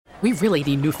We really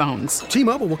need new phones.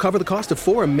 T-Mobile will cover the cost of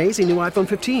 4 amazing new iPhone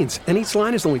 15s, and each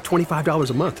line is only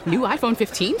 $25 a month. New iPhone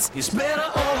 15s? It's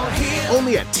better over here.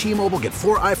 Only at T-Mobile, get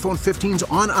 4 iPhone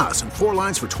 15s on us and 4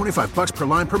 lines for $25 per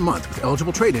line per month with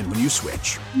eligible trade-in when you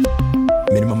switch.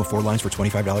 Minimum of 4 lines for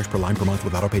 $25 per line per month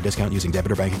with autopay discount using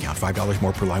debit or bank account. $5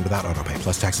 more per line without autopay,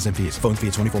 plus taxes and fees. Phone fee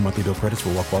at 24 monthly bill credits for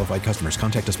well-qualified customers.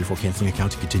 Contact us before canceling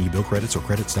account to continue bill credits or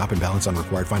credit stop and balance on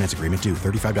required finance agreement due.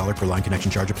 $35 per line connection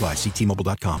charge applies. See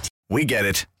T-Mobile.com. We get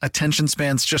it. Attention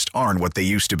spans just aren't what they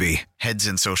used to be. Heads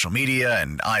in social media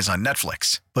and eyes on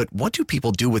Netflix. But what do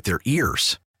people do with their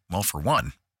ears? Well, for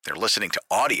one, they're listening to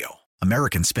audio.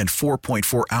 Americans spend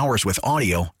 4.4 hours with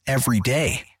audio every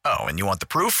day. Oh, and you want the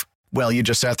proof? Well, you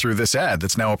just sat through this ad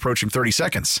that's now approaching 30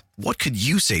 seconds. What could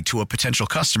you say to a potential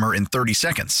customer in 30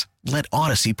 seconds? Let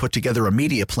Odyssey put together a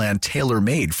media plan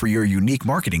tailor-made for your unique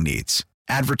marketing needs.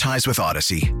 Advertise with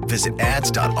Odyssey. Visit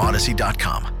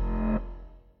ads.odyssey.com.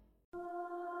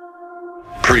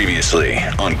 Previously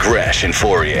on Gresh and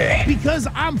Fourier. Because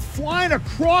I'm flying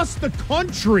across the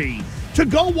country to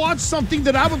go watch something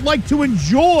that I would like to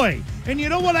enjoy. And you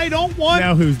know what I don't want?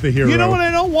 Now who's the hero? You know what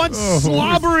I don't want?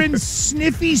 Slobbering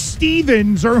Sniffy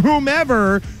Stevens or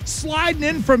whomever sliding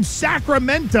in from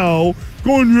Sacramento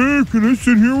going, hey, can I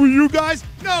sit here with you guys?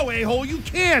 No, a-hole, you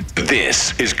can't.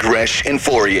 This is Gresh and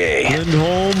Fourier.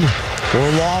 Lindholm,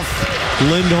 Orlov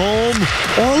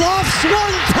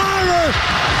swung timer.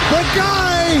 The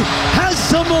guy has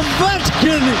some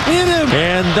Ovechkin in him.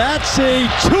 And that's a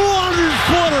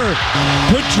 200-footer.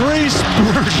 Patrice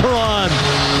Bergeron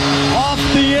off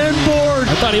the end board.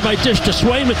 I thought he might dish to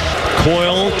Swayman.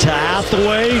 Coyle to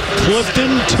Hathaway.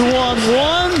 Clifton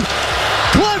 2-on-1.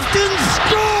 Clifton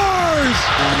scores!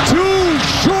 2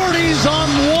 shorties on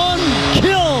 1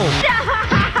 kill.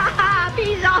 Stop!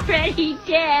 He's already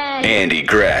dead. Andy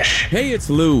Gresh. Hey, it's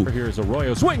Lou. Here's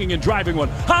Arroyo swinging and driving one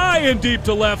high and deep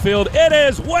to left field. It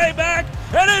is way back,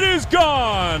 and it is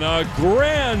gone. A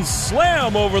grand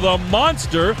slam over the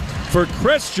monster for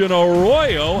Christian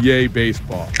Arroyo. Yay,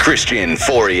 baseball. Christian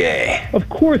Fourier. Of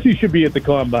course you should be at the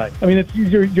Combine. I mean,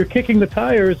 you're kicking the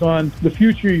tires on the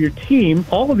future of your team.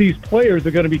 All of these players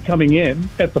are going to be coming in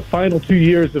at the final 2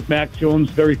 years of Mac Jones'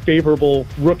 very favorable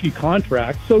rookie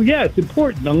contract. So, yeah, it's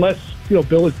important, unless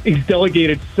Bill is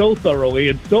delegated so thoroughly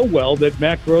and so well that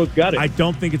Mac Rose got it. I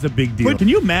don't think it's a big deal. But can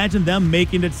you imagine them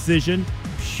making a decision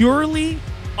purely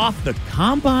off the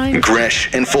Combine? Gresh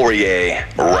and Fourier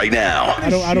right now.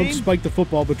 I don't spike the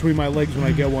football between my legs when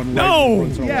I get one. No,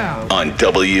 yeah. On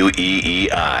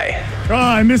WEEI. Oh,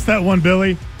 I missed that one,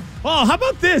 Billy. Oh, how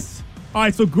about this? All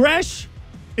right, so Gresh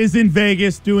is in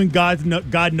Vegas doing God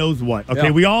knows what. Okay,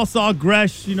 Yeah. We all saw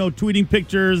Gresh, tweeting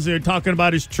pictures, talking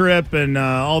about his trip and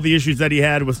all the issues that he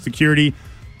had with security.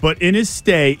 But in his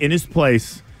stay, in his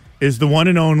place, is the one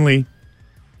and only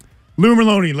Lou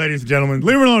Merloni, ladies and gentlemen.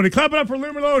 Lou Merloni. Clap it up for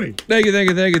Lou Merloni. Thank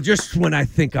you. Just when I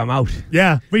think I'm out.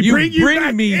 Yeah. You bring you bring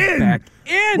back me in. back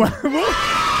in. Clap up for Lou.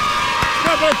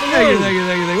 Thank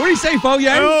you. What do you say, Fo?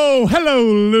 Yeah. Oh, hello,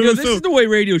 Lou. This is the way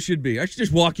radio should be. I should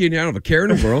just walk in here. I don't have a care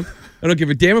in the world. I don't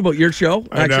give a damn about your show.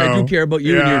 Actually, I do care about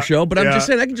you and your show. But I'm just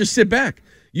saying, I can just sit back.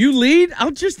 You lead.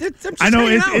 I'm just I know.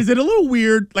 out. Is it a little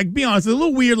weird? Like, be honest. It's a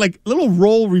little weird. Like, a little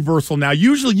role reversal now.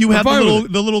 Usually, you have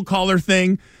the little caller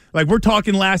thing. Like, we're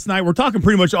talking last night. We're talking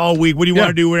pretty much all week. What do you want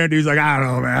to do? What do I do? He's like, I don't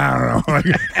know, man. I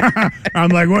don't know. I'm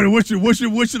like, what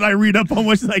should I read up on?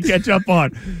 What should I catch up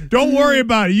on? Don't worry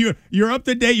about it. You're up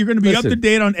to date. You're going to be up to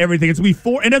date on everything. It's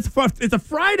before, and it's a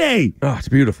Friday. Oh, it's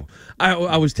beautiful.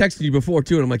 I was texting you before,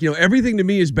 too, and I'm like, everything to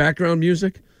me is background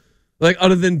music. Like,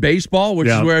 other than baseball, which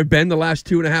is where I've been the last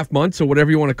 2.5 months or whatever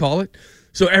you want to call it.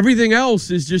 So everything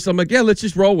else is just, I'm like, let's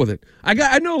just roll with it.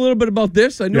 I know a little bit about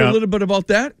this. I know a little bit about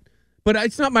that. But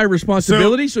it's not my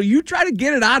responsibility, so you try to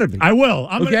get it out of me. I will.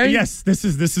 Yes, this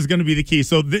is going to be the key.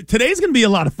 So today's going to be a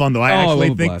lot of fun, though. I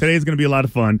actually think today's going to be a lot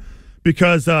of fun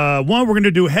because, one, we're going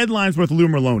to do headlines with Lou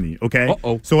Merloni, okay?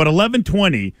 Uh-oh. So at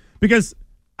 11:20, because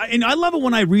I love it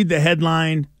when I read the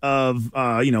headline of,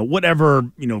 whatever,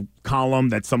 column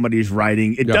that somebody's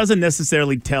writing. It doesn't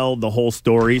necessarily tell the whole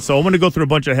story. So I'm going to go through a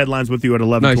bunch of headlines with you at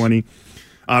 11:20.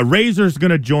 Nice. Razor's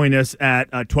going to join us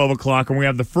at 12 o'clock, and we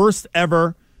have the first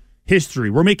ever history.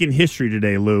 We're making history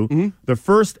today, Lou. Mm-hmm. The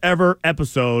first ever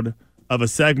episode of a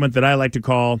segment that I like to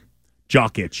call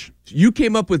Jock Itch. You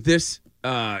came up with this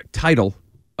title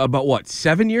about,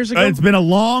 7 years ago? It's been a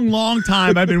long, long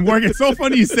time. I've been working. It's so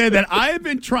funny you say that. I have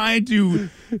been trying to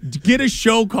get a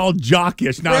show called Jock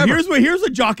Itch. Now, here's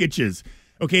what Jock Itch is.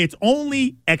 Okay, it's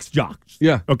only ex-jocks.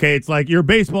 Yeah. Okay, it's like you're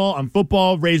baseball, I'm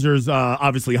football, Razor's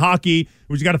obviously hockey.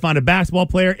 We just got to find a basketball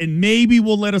player, and maybe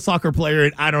we'll let a soccer player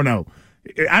in. I don't know.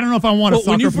 I don't know if I want a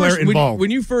soccer player involved. When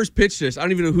you first pitched this, I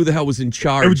don't even know who the hell was in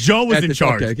charge. Joe was in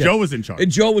charge. Okay. Joe was in charge.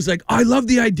 And Joe was like, I love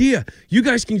the idea. You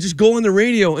guys can just go on the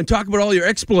radio and talk about all your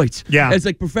exploits as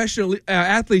like professional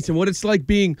athletes and what it's like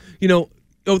being,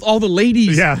 with all the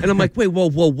ladies. Yeah. And I'm like, wait,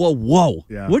 whoa.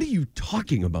 Yeah. What are you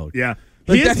talking about? Yeah.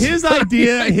 Like, his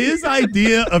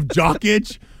idea of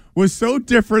Jokic was so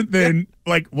different than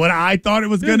like what I thought it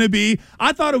was going to be.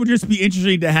 I thought it would just be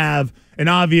interesting to have an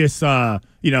obvious,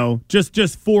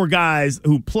 just four guys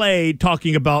who played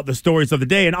talking about the stories of the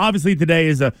day. And obviously today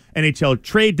is a NHL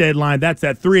trade deadline. That's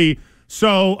at 3.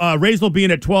 So Rays will be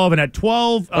in at 12. And at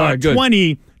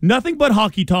 12:20, nothing but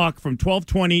hockey talk from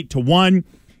 12:20 to 1.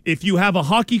 If you have a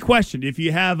hockey question, if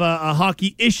you have a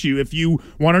hockey issue, if you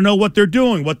want to know what they're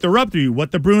doing, what they're up to,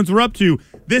 what the Bruins are up to,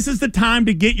 this is the time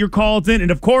to get your calls in.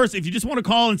 And, of course, if you just want to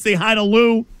call and say hi to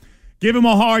Lou, give him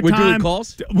a hard time. We're doing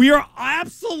calls? We are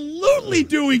absolutely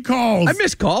doing calls. I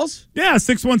miss calls. Yeah,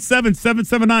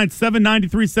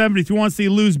 617-779-7937. If you want to see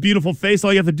Lou's beautiful face,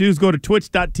 all you have to do is go to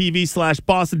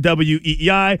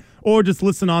twitch.tv/BostonWEI or just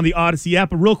listen on the Odyssey app.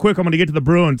 But real quick, I'm going to get to the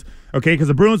Bruins, okay, because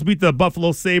the Bruins beat the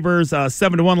Buffalo Sabres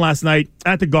 7-1 last night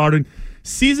at the Garden.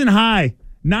 Season high,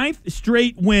 9th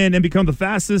straight win and become the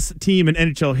fastest team in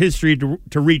NHL history to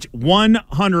reach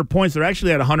 100 points. They're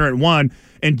actually at 101.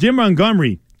 And Jim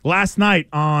Montgomery last night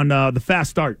on the fast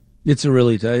start. It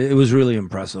was really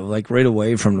impressive. Like right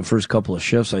away from the first couple of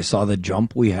shifts, I saw the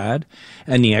jump we had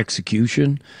and the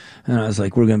execution. And I was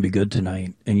like, we're going to be good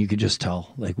tonight. And you could just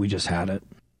tell, like, we just had it.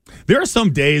 There are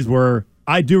some days where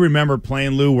I do remember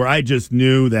playing, Lou, where I just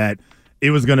knew that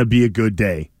it was going to be a good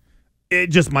day.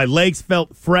 My legs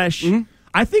felt fresh. Mm-hmm.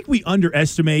 I think we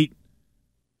underestimate,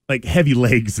 like, heavy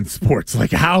legs in sports,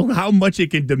 like how much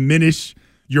it can diminish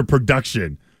your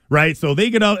production. Right, so they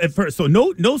get out at first. So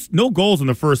no goals in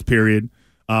the first period,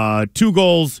 2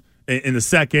 goals in the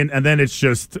second, and then it's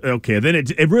just okay. Then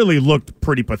it really looked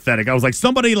pretty pathetic. I was like,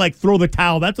 somebody like throw the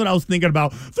towel. That's what I was thinking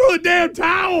about. Throw the damn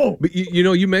towel. But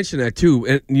you mentioned that too,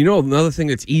 and another thing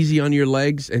that's easy on your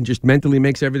legs and just mentally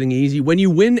makes everything easy when you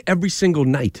win every single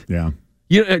night. Yeah,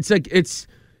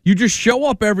 you just show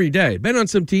up every day. Been on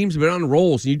some teams, been on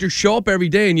rolls, and you just show up every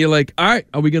day, and you're like, all right,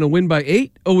 are we going to win by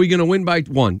 8, or are we going to win by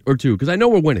 1 or 2? Because I know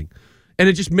we're winning. And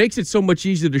it just makes it so much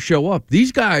easier to show up.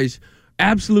 These guys,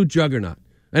 absolute juggernaut.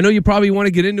 I know you probably want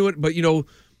to get into it, but,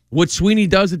 what Sweeney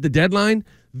does at the deadline,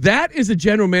 that is a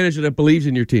general manager that believes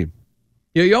in your team.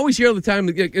 You always hear all the time,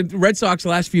 the Red Sox the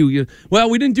last few, we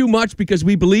didn't do much because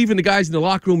we believe in the guys in the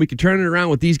locker room. We could turn it around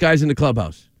with these guys in the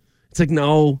clubhouse. It's like,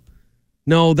 no,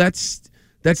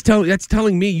 That's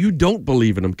telling me you don't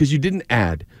believe in them because you didn't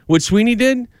add. What Sweeney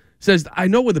did says, I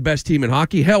know we're the best team in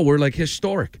hockey. Hell, we're like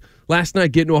historic. Last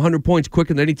night, getting to 100 points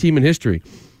quicker than any team in history.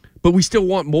 But we still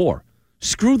want more.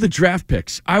 Screw the draft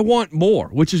picks. I want more,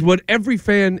 which is what every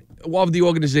fan of the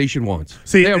organization wants.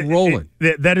 See, they're rolling.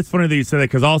 That is funny that you said that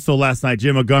because also last night,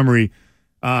 Jim Montgomery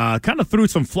kind of threw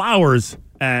some flowers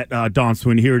at Don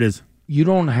Sweeney. Here it is. You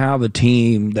don't have a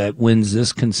team that wins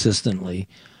this consistently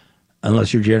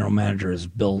unless your general manager has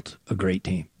built a great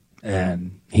team.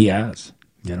 And he has.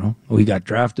 We got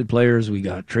drafted players, we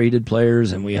got traded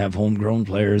players, and we have homegrown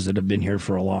players that have been here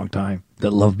for a long time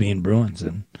that love being Bruins.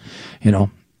 And,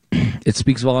 it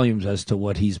speaks volumes as to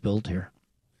what he's built here.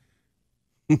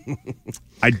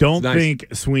 I don't think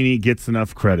Sweeney gets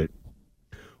enough credit.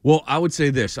 Well, I would say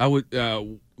this.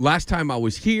 Last time I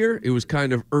was here, it was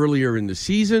kind of earlier in the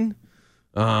season.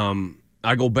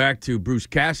 I go back to Bruce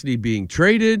Cassidy being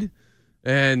traded.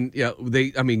 And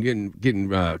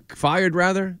getting fired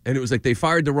rather, and it was like they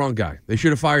fired the wrong guy. They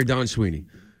should have fired Don Sweeney.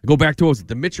 Go back to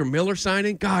the Mitchell Miller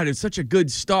signing. God, it's such a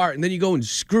good start, and then you go and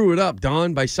screw it up,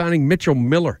 Don, by signing Mitchell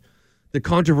Miller. The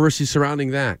controversy surrounding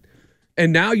that,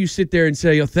 and now you sit there and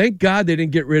say, "Oh, thank God they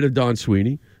didn't get rid of Don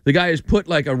Sweeney." The guy has put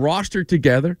like a roster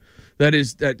together that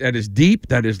is deep,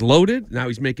 that is loaded. Now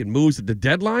he's making moves at the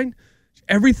deadline.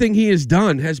 Everything he has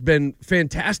done has been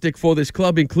fantastic for this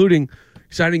club, including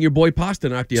signing your boy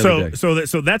Pasternak the other day.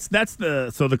 So that's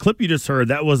the clip you just heard.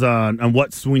 That was on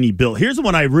what Sweeney built. Here's the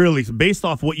one I really, based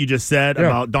off what you just said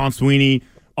about Don Sweeney,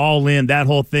 all in that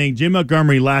whole thing. Jim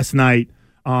Montgomery last night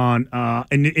on,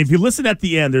 and if you listen at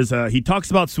the end, he talks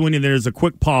about Sweeney. There's a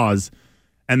quick pause,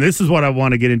 and this is what I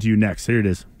want to get into next. Here it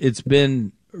is. It's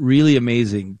been really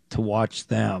amazing to watch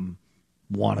them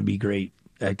want to be great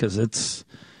because it's.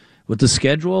 With the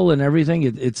schedule and everything,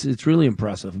 it's really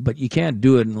impressive. But you can't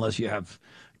do it unless you have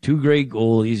 2 great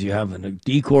goalies. You have a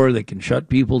decor that can shut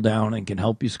people down and can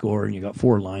help you score, and you got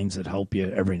 4 lines that help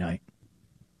you every night.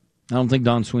 I don't think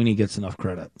Don Sweeney gets enough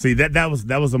credit. See, that was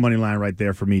the money line right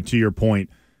there for me. To your point,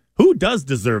 who does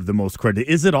deserve the most credit?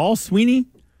 Is it all Sweeney?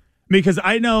 Because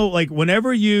I know, like,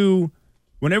 whenever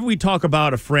we talk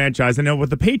about a franchise, I know with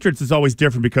the Patriots it's always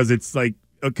different because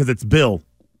it's Bill.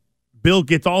 Bill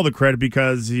gets all the credit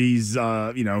because he's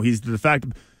he's the fact.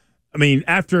 I mean,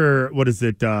 after what is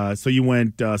it? So you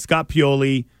went Scott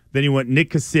Pioli, then you went Nick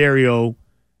Caserio,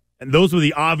 and those were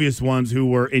the obvious ones who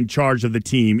were in charge of the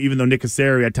team. Even though Nick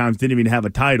Caserio at times didn't even have a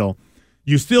title,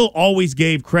 you still always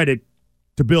gave credit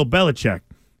to Bill Belichick.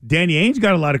 Danny Ainge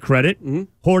got a lot of credit,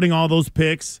 hoarding all those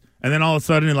picks. And then all of a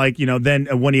sudden,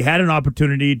 then when he had an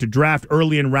opportunity to draft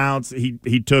early in rounds,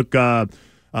 he took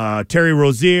Terry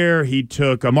Rozier, he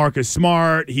took Marcus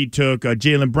Smart, he took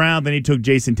Jaylen Brown, then he took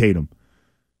Jason Tatum.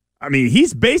 I mean,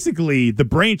 he's basically the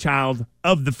brainchild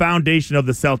of the foundation of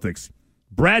the Celtics.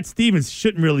 Brad Stevens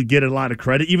shouldn't really get a lot of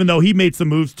credit, even though he made some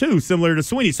moves too, similar to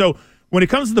Sweeney. So when it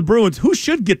comes to the Bruins, who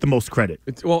should get the most credit?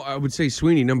 Well, I would say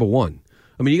Sweeney, number one.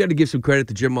 I mean, you got to give some credit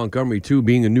to Jim Montgomery, too,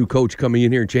 being a new coach coming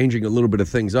in here and changing a little bit of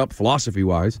things up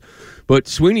philosophy-wise. But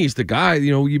Sweeney's the guy.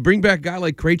 You bring back a guy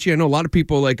like Krejci. I know a lot of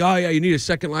people are like, oh, yeah, you need a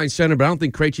second-line center, but I don't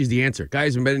think Krejci's the answer. Guy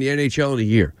hasn't been in the NHL in a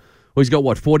year. Well, he's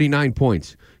got, 49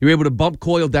 points. You're able to bump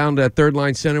Coyle down to that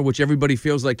third-line center, which everybody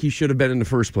feels like he should have been in the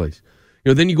first place.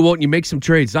 Then you go out and you make some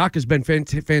trades. Zach has been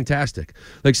fantastic.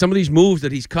 Like some of these moves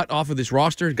that he's cut off of this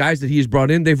roster, guys that he has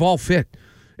brought in, they've all fit.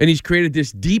 And he's created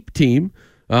this deep team.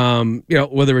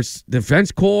 Whether it's defense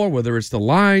core, whether it's the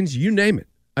lines, you name it.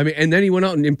 I mean, and then he went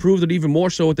out and improved it even more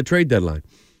so at the trade deadline.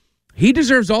 He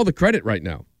deserves all the credit right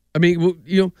now. I mean,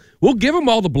 we'll give him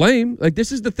all the blame. Like,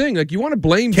 this is the thing. Like, you want to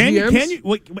blame GMs? Can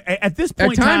you? At this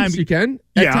point in time, times, you can.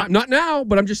 Not now,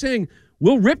 but I'm just saying,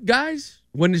 we'll rip guys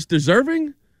when it's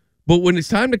deserving, but when it's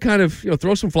time to kind of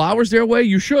throw some flowers their way,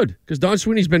 you should, because Don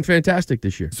Sweeney's been fantastic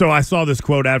this year. So I saw this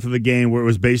quote after the game where it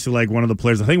was basically like one of the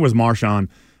players, I think it was Marshawn,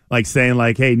 saying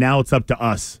hey, now it's up to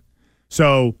us.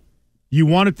 So you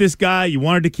wanted this guy, you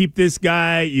wanted to keep this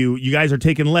guy, you guys are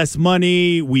taking less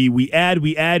money, we add,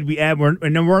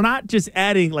 and then we're not just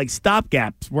adding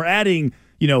stopgaps, we're adding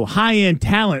high-end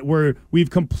talent where we've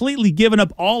completely given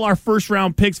up all our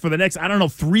first-round picks for the next,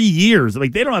 3 years. They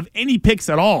don't have any picks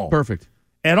at all. Perfect.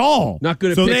 At all. Not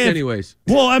good at picks anyways.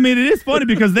 Well, I mean, it is funny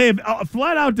because they have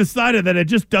flat out decided that it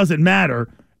just doesn't matter.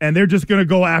 And they're just going to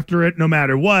go after it no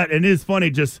matter what. And it is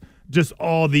funny, just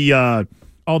all the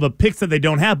picks that they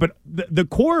don't have. But the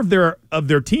core of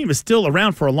their team is still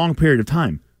around for a long period of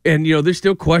time. And there's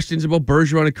still questions about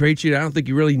Bergeron and Krejci. I don't think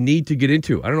you really need to get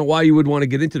into. I don't know why you would want to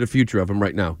get into the future of them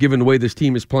right now, given the way this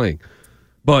team is playing.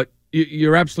 But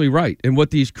you're absolutely right. And what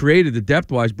these created, the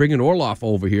depth-wise, bringing Orlov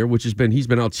over here, which he's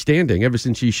been outstanding ever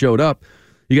since he showed up.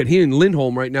 You got he and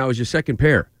Lindholm right now as your second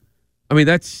pair. I mean,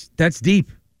 that's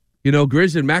deep.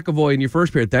 Grizz and McAvoy in your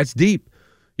first pair, that's deep.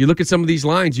 You look at some of these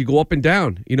lines, you go up and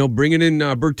down. Bringing in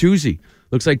Bertuzzi.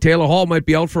 Looks like Taylor Hall might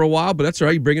be out for a while, but that's all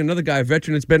right. You bring in another guy, a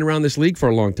veteran that's been around this league for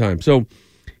a long time. So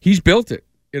he's built it,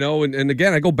 And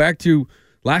again, I go back to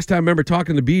last time I remember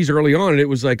talking to the Bees early on, and it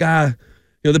was like, they're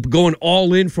going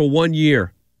all in for 1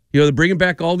 year. They're bringing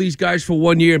back all these guys for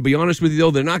 1 year. Be honest with you, though,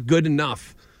 they're not good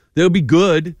enough. They'll be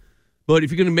good, but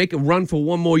if you're going to make a run for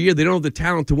one more year, they don't have the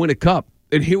talent to win a cup.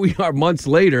 And here we are months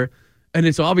later, and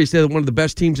it's obvious they're one of the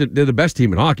best teams. They're the best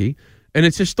team in hockey, and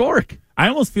it's historic. I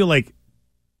almost feel like,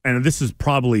 and this is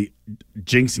probably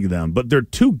jinxing them, but they're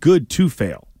too good to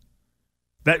fail.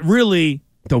 That really...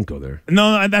 Don't go there.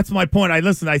 No, that's my point. I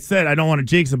said I don't want to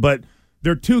jinx them, but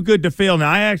they're too good to fail.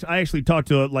 Now, I actually talked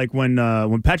to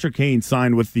when Patrick Kane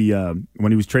signed with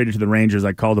when he was traded to the Rangers,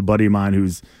 I called a buddy of mine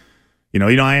who's,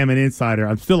 I am an insider.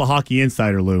 I'm still a hockey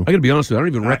insider, Lou. I got to be honest with you. I don't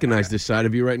even recognize this side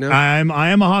of you right now. I am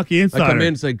a hockey insider. I come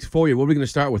in, it's like, for you, what are we going to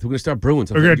start with? We're going to start Bruins.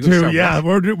 We're going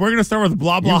to start with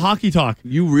blah, blah, hockey talk.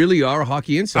 You really are a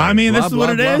hockey insider. I mean, blah, this is blah,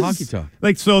 what it blah, is.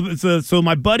 Hockey talk. So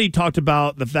my buddy talked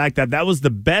about the fact that was the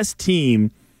best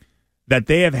team that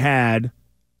they have had,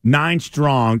 9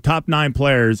 strong, top 9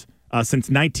 players since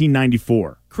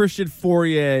 1994. Christian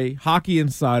Fourier, hockey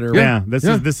insider. Yeah,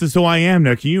 this is who I am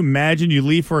now. Can you imagine you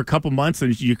leave for a couple months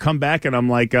and you come back and I'm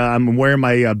like I'm wearing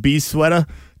my Bees sweater,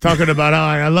 talking about how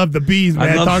I love the Bees,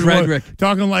 man. I love Frederick.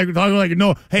 Talking like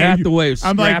no. Hey, Hathaway,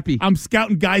 I'm scrappy. I'm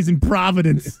scouting guys in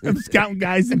Providence. And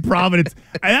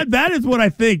that is what I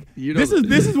think. This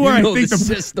is where I think the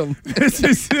system. This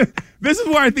is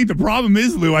where I think the problem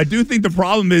is, Lou. I do think the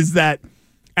problem is that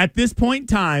at this point in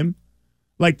time,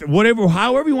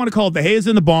 however you want to call it, the hay is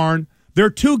in the barn. They're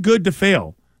too good to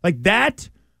fail. Like that,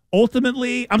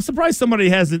 ultimately, I'm surprised somebody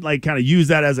hasn't kind of used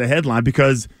that as a headline,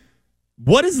 because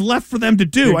what is left for them to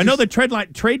do? I know the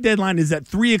trade deadline is at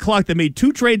 3:00. They made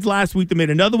 2 trades last week. They made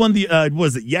another one.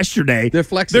 Was it yesterday? They're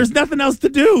flexing. There's nothing else to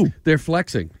do. They're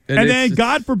flexing, and then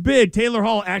God forbid Taylor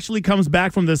Hall actually comes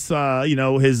back from this.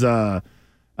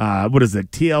 what is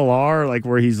it, TLR, like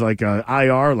where he's like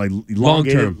IR, like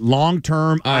long-term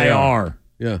IR.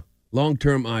 Yeah,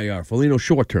 long-term IR. Foligno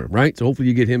short-term, right? So hopefully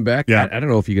you get him back. Yeah. I don't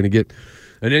know if you're going to get.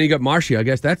 And then you got Marshy. I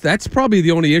guess that's probably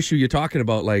the only issue you're talking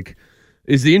about. Like,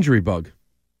 is the injury bug.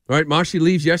 All right, Marshy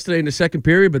leaves yesterday in the second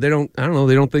period, but they don't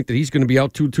think that he's going to be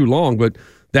out too long. But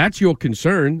that's your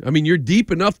concern. I mean, you're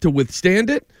deep enough to withstand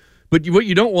it, but what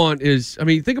you don't want is, I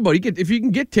mean, think about it. If you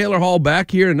can get Taylor Hall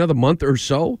back here in another month or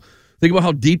so, think about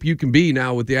how deep you can be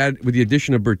now with the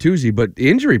addition of Bertuzzi. But the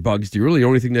injury bugs, really the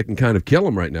only thing that can kind of kill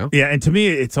him right now. Yeah, and to me,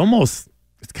 it's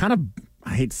kind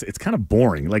of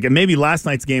boring. Like, maybe last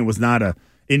night's game was not a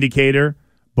indicator,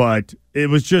 but it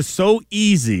was just so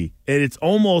easy, and it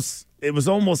was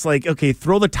almost like, okay,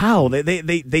 throw the towel.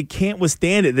 They can't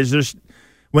withstand it. There's just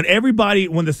when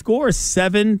the score is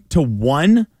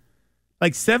 7-1,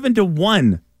 like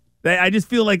 7-1, I just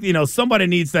feel like, somebody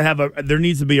needs to there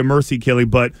needs to be a mercy killing.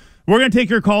 But we're gonna take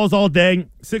your calls all day.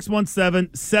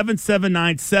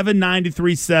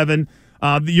 617-779-7937.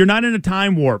 You're not in a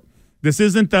time warp. This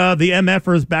isn't the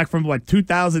MFers back from like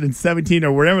 2017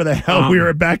 or wherever the hell we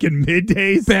were back in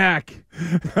middays. Back.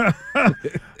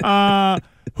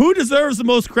 Who deserves the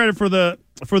most credit for the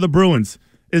Bruins?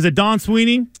 Is it Don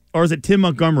Sweeney or is it Jim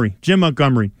Montgomery,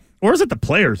 or is it the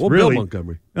players? Well, really? Bill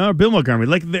Montgomery. Bill Montgomery.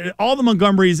 Like all the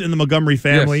Montgomerys in the Montgomery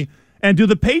family. Yes. And do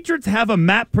the Patriots have a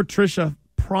Matt Patricia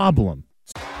problem?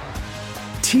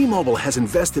 T-Mobile has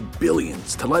invested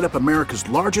billions to light up America's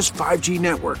largest 5G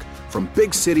network, from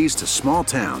big cities to small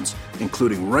towns,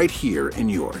 including right here in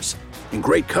yours. And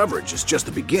great coverage is just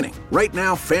the beginning. Right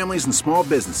now, families and small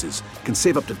businesses can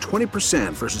save up to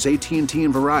 20% versus AT&T and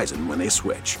Verizon when they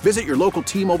switch. Visit your local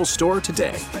T-Mobile store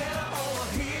today.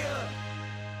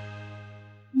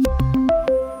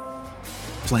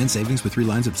 Plan savings with 3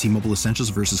 lines of T-Mobile Essentials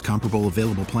versus comparable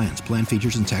available plans. Plan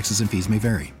features and taxes and fees may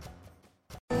vary.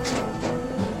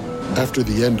 After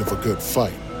the end of a good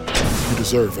fight, you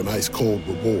deserve an ice-cold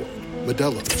reward.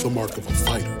 Modelo is the mark of a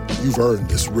fighter. You've earned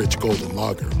this rich golden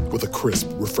lager with a crisp,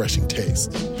 refreshing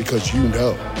taste. Because you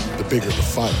know, the bigger the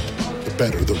fight, the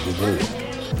better the reward.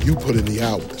 You put in the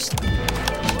hours,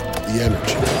 the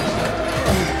energy,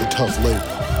 the tough labor.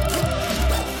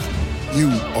 You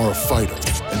are a fighter,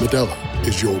 and Modelo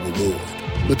is your reward.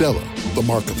 Modelo, the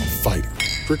mark of a fighter.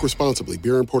 Drink responsibly.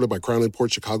 Beer imported by Crown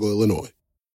Imports, Chicago, Illinois.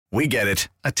 We get it.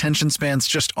 Attention spans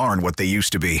just aren't what they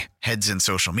used to be. Heads in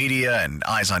social media and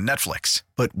eyes on Netflix.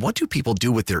 But what do people do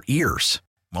with their ears?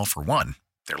 Well, for one,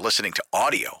 they're listening to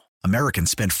audio. Americans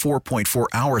spend 4.4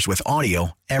 hours with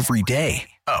audio every day.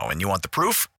 Oh, and you want the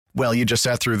proof? Well, you just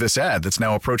sat through this ad that's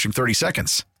now approaching 30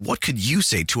 seconds. What could you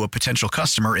say to a potential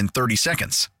customer in 30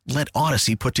 seconds? Let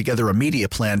Odyssey put together a media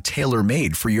plan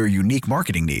tailor-made for your unique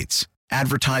marketing needs.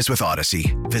 Advertise with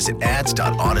Odyssey. Visit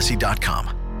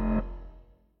ads.odyssey.com.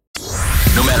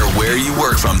 No matter where you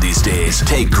work from these days,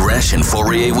 take Gresh and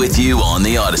Fourier with you on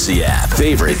the Odyssey app.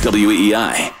 Favorite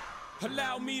WEEI.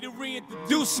 Allow me to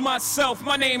reintroduce myself.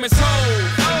 My name is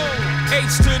Ho,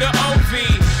 H to the OV.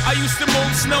 I used to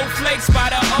move snowflakes by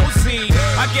the OZ.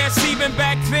 I guess even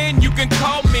back then you can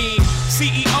call me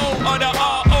CEO of the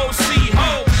ROC.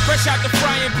 Ho, fresh out the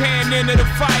frying pan into the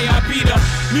fire. I be the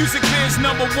music biz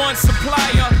 #1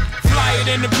 supplier. Fly it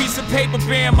in a piece of paper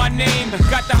bearing my name.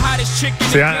 Got the hottest chick in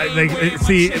the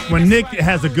game. When Nick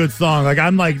has a good song, like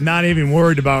I'm like not even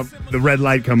worried about the red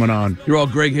light coming on. You're all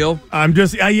Greg Hill? I'm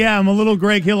just, I'm a little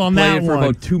Greg Hill on Play that it for one.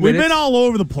 about 2 We've minutes. been all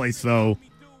over the place, though.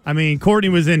 I mean, Courtney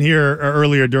was in here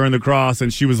earlier during the cross,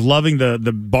 and she was loving the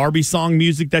Barbie song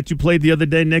music that you played the other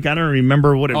day, Nick. I don't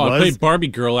remember what it was. I played Barbie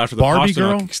Girl after the Barbie Pasternak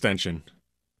Girl? extension.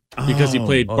 Because he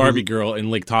played Barbie Girl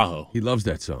in Lake Tahoe. He loves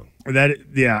that song. I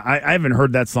haven't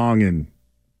heard that song in,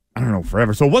 I don't know,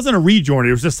 forever. So it wasn't a rejoin.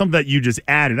 It was just something that you just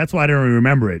added. That's why I don't even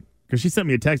remember it. Because she sent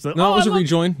me a text. Like, No, it was a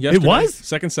rejoin yesterday. It was?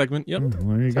 Second segment, yep.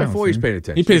 There you go. Before he's paying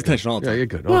attention. He pays attention all the time. Yeah, you're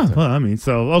good. Well, I mean,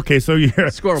 so this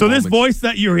moments. voice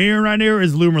that you're hearing right here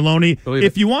is Lou Merlone. Believe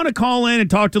If you want to call in and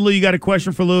talk to Lou, you got a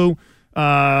question for Lou,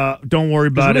 don't worry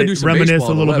about we're gonna it. do some Reminisce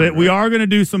baseball a little at bit. 11, We right? are going to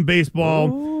do some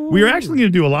baseball. We are actually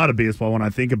going to do a lot of baseball when I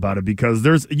think about it, because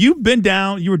you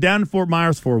were down in Fort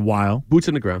Myers for a while. Boots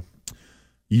on the ground.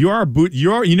 You know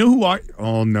who are?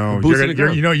 Oh no, Boots on the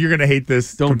ground. you're going to hate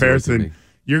this Don't do it to comparison. me.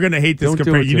 You're going to hate this Don't do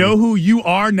comparison. it to You know me. who you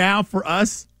are now for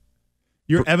us?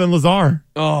 You're Evan Lazar.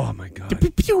 Oh, my God.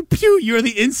 Pew, pew. You're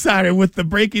the insider with the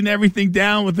breaking everything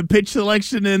down with the pitch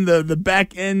selection and the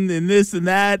back end and this and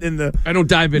that and the I don't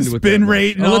dive into it. spin that much.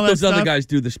 rate and I'll all let that those other stuff. guys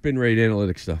do the spin rate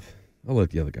analytics stuff. I'll let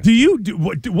the other guys. Do you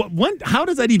how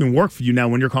does that even work for you now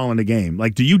when you're calling a game?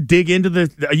 Like, do you dig into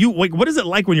what is it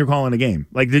like when you're calling a game?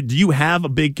 Like, do you have a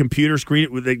big computer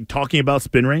screen with talking about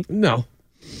spin rate? No.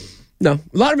 No,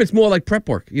 a lot of it's more like prep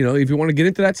work. You know, if you want to get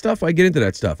into that stuff, I get into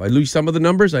that stuff. I lose some of the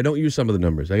numbers. I don't use some of the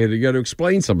numbers. You got to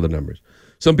explain some of the numbers.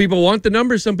 Some people want the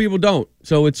numbers, some people don't.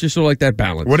 So it's just sort of like that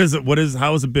balance.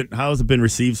 How has it been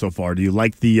received so far? Do you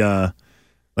like the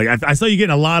I saw you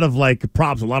getting a lot of like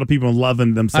props. A lot of people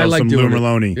loving themselves some Lou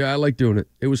Merloni. Yeah, I like doing it.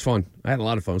 It was fun. I had a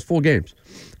lot of fun. It's 4 games.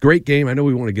 Great game. I know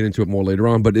we want to get into it more later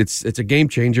on, but it's a game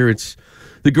changer. It's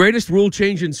the greatest rule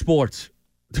change in sports,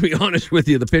 to be honest with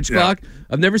you, the pitch clock.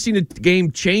 I've never seen a game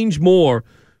change more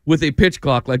with a pitch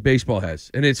clock like baseball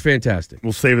has, and it's fantastic.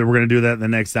 We'll save it. We're going to do that in the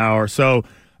next hour. So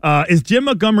is Jim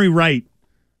Montgomery right?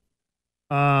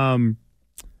 Don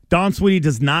Sweeney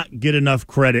does not get enough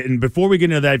credit. And before we get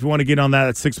into that, if you want to get on that,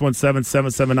 it's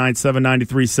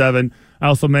 617-779-7937. I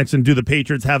also mentioned, do the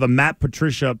Patriots have a Matt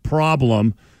Patricia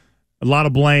problem? A lot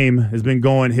of blame has been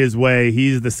going his way.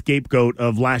 He's the scapegoat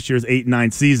of last year's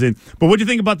 8-9 season. But what do you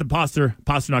think about the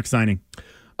Pasternak signing?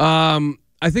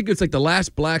 I think it's like the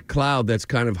last black cloud that's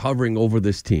kind of hovering over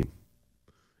this team.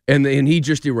 And he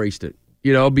just erased it.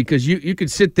 You know, because you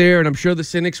could sit there, and I'm sure the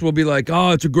cynics will be like,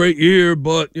 oh, it's a great year,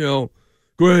 but, you know,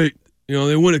 great. You know,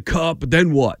 they win a cup, but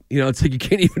then what? You know, it's like you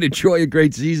can't even enjoy a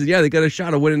great season. Yeah, they got a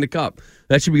shot of winning the cup.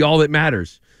 That should be all that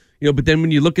matters. You know, but then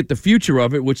when you look at the future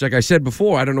of it, which, like I said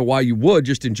before, I don't know why you would,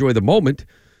 just enjoy the moment.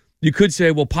 You could say,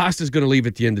 well, Pasta's going to leave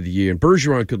at the end of the year, and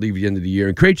Bergeron could leave at the end of the year,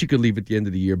 and Krejci could leave at the end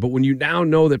of the year. But when you now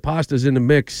know that Pasta's in the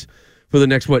mix for the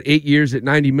next, 8 years at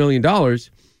 $90 million,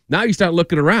 now you start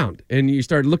looking around, and you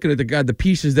start looking at the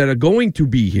pieces that are going to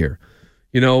be here.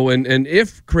 You know, and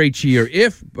if Krejci or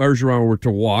if Bergeron were to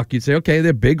walk, you'd say, okay,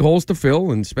 they're big holes to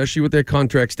fill, and especially with their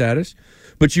contract status.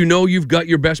 But you know you've got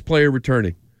your best player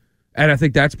returning. And I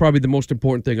think that's probably the most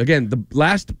important thing. Again, the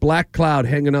last black cloud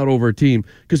hanging out over a team,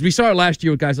 because we saw it last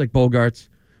year with guys like Bogarts.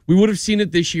 We would have seen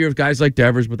it this year with guys like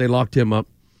Devers, but they locked him up.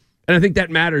 And I think that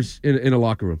matters in a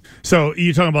locker room. So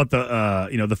you're talking about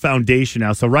the foundation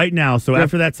now. So right now,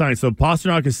 after that signing, so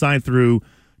Pasternak is signed through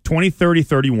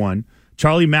 2030-31.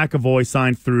 Charlie McAvoy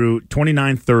signed through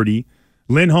 29-30.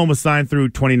 Lindholm is signed through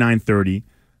 29-30.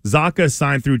 Zacha is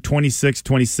signed through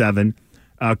 26-27.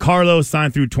 Carlo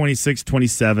signed through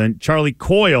 26-27. Charlie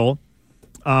Coyle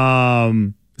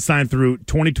signed through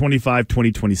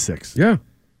 2025-2026. Yeah.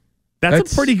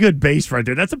 That's a pretty good base right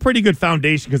there. That's a pretty good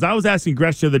foundation, because I was asking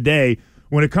Gresh the other day,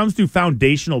 when it comes to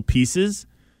foundational pieces,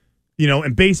 you know,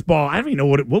 in baseball, I don't even know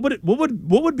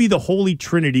what would be the holy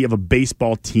trinity of a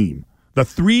baseball team. The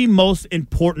 3 most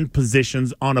important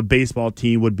positions on a baseball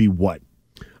team would be what?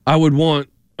 I would want,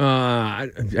 I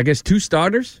guess, 2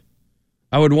 starters.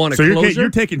 I would want a closer. So you're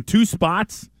taking 2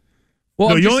 spots? Well,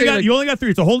 no, you only got 3.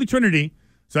 It's a holy trinity.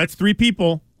 So that's 3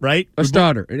 people, right? A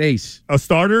starter, an ace. A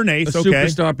starter, an ace, a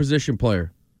superstar position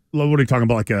player. What are you talking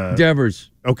about? Like a Devers.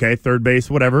 Okay, third base,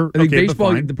 whatever. I think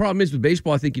baseball. The problem is with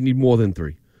baseball, I think you need more than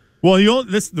 3. Well,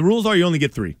 the rules are you only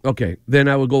get 3. Okay, then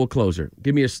I would go with closer.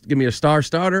 Give me a star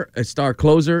starter, a star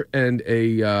closer, and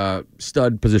a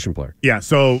stud position player. Yeah.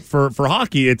 So for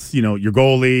hockey, it's your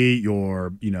goalie,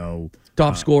 your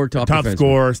top scorer, top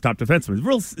defenseman. Top defenseman. It's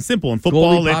real simple in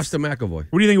football. Goalie, Pasta, McAvoy.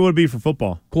 What do you think it would be for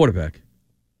football? Quarterback,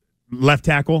 left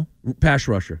tackle, pass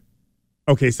rusher.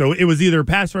 Okay, so it was either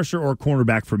pass rusher or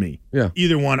cornerback for me. Yeah,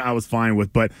 either one I was fine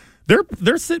with, but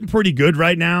they're sitting pretty good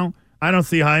right now. I don't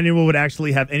see how anyone would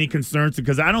actually have any concerns,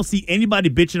 because I don't see anybody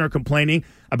bitching or complaining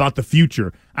about the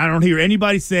future. I don't hear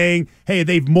anybody saying, hey,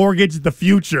 they've mortgaged the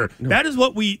future. No. That is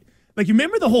what you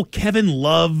remember the whole Kevin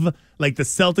Love, like the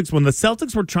Celtics, when the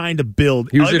Celtics were trying to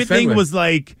build, everything was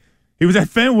like, he was at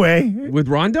Fenway. With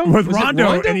Rondo?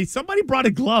 And somebody brought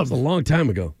a glove. It was a long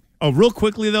time ago. Oh, real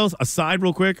quickly, though, aside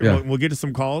real quick, yeah. We'll get to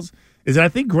some calls, is that I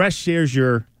think Gresh shares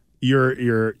your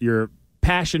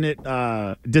passionate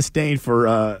disdain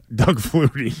for Doug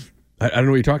Flutie. I don't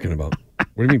know what you're talking about. What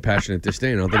do you mean passionate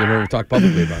disdain? I don't think I've ever talked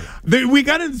publicly about it. We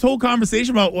got into this whole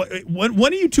conversation about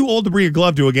when are you too old to bring a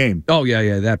glove to a game? Oh,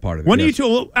 yeah, that part of it. When are you too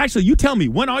old? Actually, you tell me.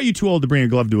 When are you too old to bring a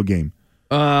glove to a game?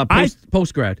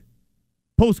 Post-grad.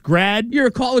 Post-grad? You're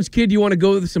a college kid. You want to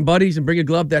go with some buddies and bring a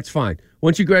glove? That's fine.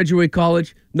 Once you graduate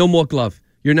college, no more glove.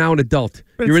 You're now an adult.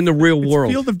 You're in the real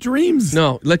world. Field of dreams.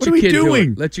 No, let your kid do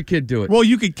it. Let your kid do it. Well,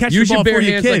 you could catch Use the ball your bare for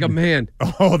your hands kid. like a man.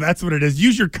 Oh, that's what it is.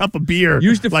 Use your cup of beer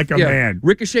like a man.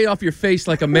 Ricochet off your face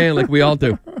like a man, like we all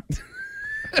do.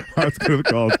 Let's go to the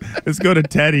calls. Let's go to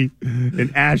Teddy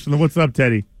in Ashland. What's up,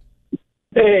 Teddy?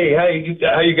 Hey, how you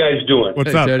guys doing?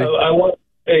 What's up? Teddy. I want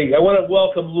to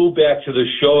welcome Lou back to the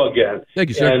show again. Thank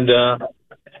you, sir. And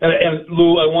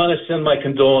Lou, I want to send my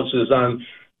condolences on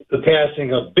the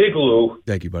passing of Big Lou.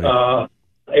 Thank you, buddy. I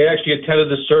actually attended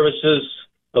the services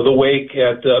of the wake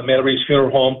at Matt Reed's funeral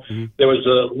home. Mm-hmm. There was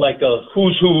a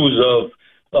who's of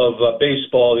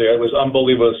baseball there. It was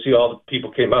unbelievable to see all the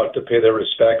people came out to pay their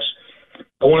respects.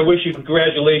 I want to wish you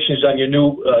congratulations on your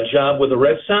new job with the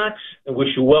Red Sox and wish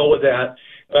you well with that.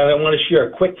 And I want to share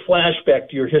a quick flashback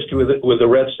to your history with the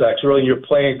Red Sox early in your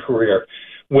playing career.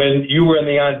 When you were in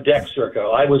the on-deck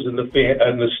circle, I was in the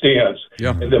stands,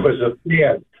 and there was a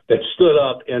fan that stood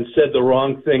up and said the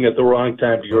wrong thing at the wrong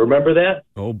time. Do you remember that?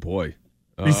 Oh, boy.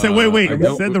 He said, wait,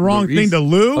 he said the wrong thing to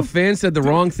Lou? A fan said the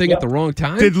wrong thing at the wrong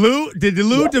time? Did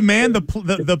Lou demand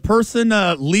the person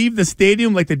leave the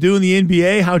stadium like they do in the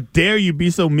NBA? How dare you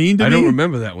be so mean to me? I don't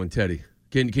remember that one, Teddy.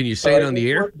 Can you say it on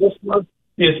the air? This one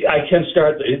I can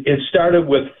start. It started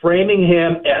with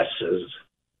Framingham S's.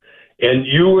 And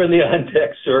you were in the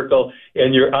on-deck circle,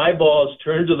 and your eyeballs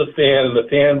turned to the fan, and the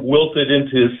fan wilted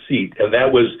into his seat. And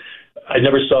that was, I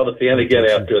never saw the fan again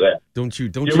after that. Don't you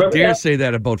dare say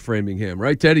that about Framingham,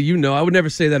 right, Teddy? You know, I would never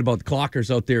say that about the Clockers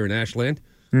out there in Ashland.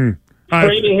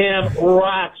 Framingham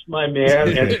rocks, my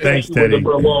man. And thanks, Teddy.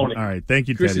 All right, thank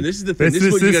you, Teddy. Christian, this is the thing. This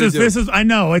is what you got to do. This is, I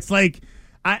know, it's like,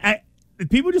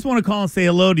 people just want to call and say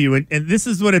hello to you, and this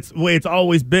is what way it's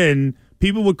always been.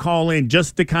 People would call in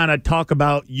just to kind of talk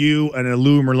about you and a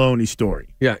Lou Merlone story.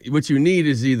 Yeah, what you need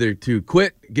is either to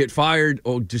quit, get fired,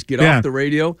 or just get off the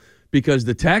radio, because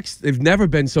the texts, they've never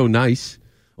been so nice.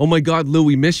 Oh, my God, Lou,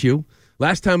 we miss you.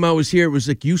 Last time I was here, it was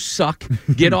like, you suck.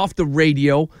 Get off the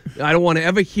radio. I don't want to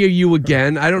ever hear you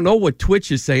again. I don't know what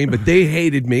Twitch is saying, but they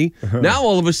hated me. Now,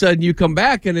 all of a sudden, you come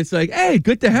back, and it's like, hey,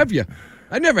 good to have you.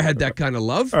 I never had that kind of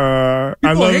love.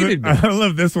 People hated me. I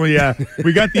love this one, yeah.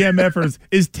 We got the MFers.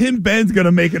 Is Tim Benz going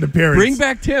to make an appearance? Bring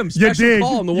back Tim. Special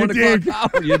call on the 1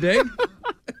 o'clock hour. You dig?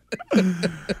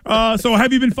 So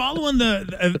have you been following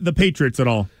the Patriots at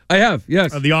all? I have,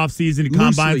 yes. The offseason, the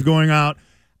combines going out.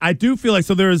 I do feel like,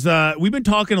 so there's, we've been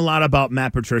talking a lot about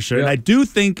Matt Patricia, and I do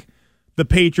think the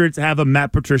Patriots have a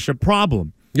Matt Patricia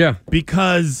problem. Yeah.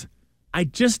 Because I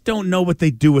just don't know what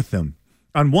they do with them.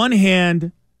 On one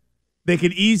hand, they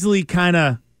could easily kind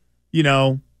of,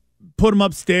 put him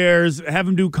upstairs, have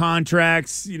him do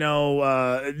contracts,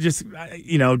 just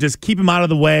keep him out of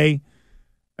the way.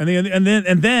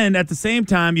 And then at the same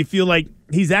time, you feel like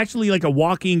he's actually like a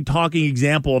walking, talking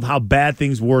example of how bad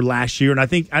things were last year. And I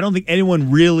don't think anyone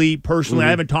really personally, I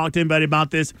haven't talked to anybody about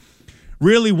this,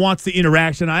 really wants the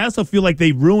interaction. I also feel like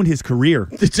they ruined his career.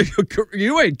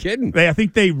 You ain't kidding. I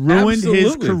think they ruined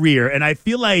his career. And I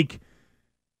feel like,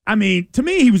 to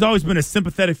me, he's always been a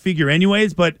sympathetic figure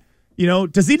anyways, but,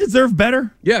 does he deserve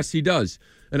better? Yes, he does.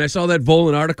 And I saw that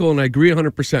Volan article, and I agree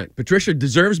 100%. Patricia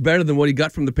deserves better than what he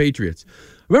got from the Patriots.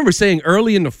 I remember saying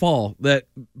early in the fall that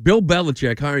Bill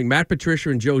Belichick hiring Matt Patricia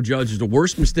and Joe Judge is the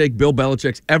worst mistake Bill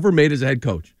Belichick's ever made as a head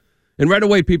coach. And right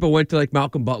away, people went to like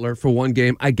Malcolm Butler for one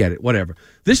game. I get it, whatever.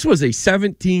 This was a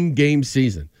 17-game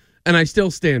season, and I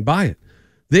still stand by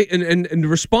it. And the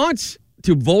response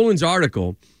to Volan's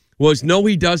article was, no,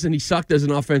 he doesn't. He sucked as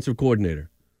an offensive coordinator.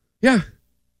 Yeah.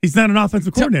 He's not an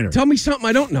offensive coordinator. Tell me something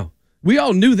I don't know. We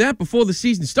all knew that before the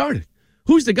season started.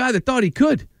 Who's the guy that thought he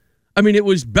could? It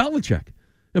was Belichick.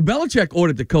 Now, Belichick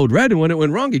ordered the code red, and when it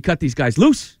went wrong, he cut these guys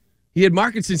loose. He had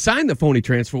Markinson sign the phony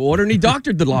transfer order, and he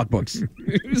doctored the logbooks.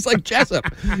 It was like Jessup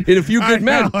in A Few Good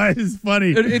Men. It is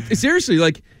funny. Seriously,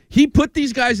 he put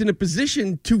these guys in a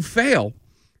position to fail.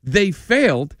 They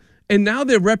failed, and now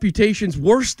their reputation's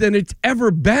worse than it's ever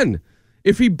been.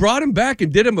 If he brought him back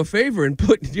and did him a favor and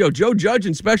put Joe Judge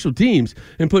in special teams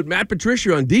and put Matt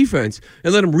Patricia on defense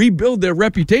and let them rebuild their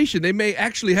reputation, they may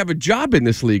actually have a job in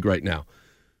this league right now.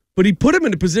 But he put them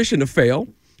in a position to fail.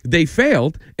 They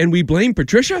failed, and we blame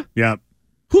Patricia? Yeah.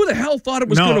 Who the hell thought it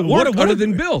was going to work other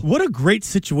than Bill? What a great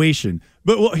situation.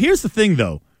 But here's the thing,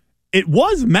 though. It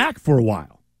was Mac for a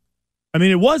while.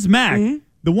 It was Mac. Mm-hmm.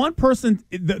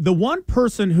 The one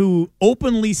person who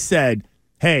openly said,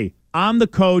 hey, I'm the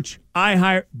coach. I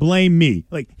hire. Blame me.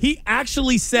 He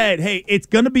actually said, hey, it's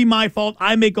going to be my fault.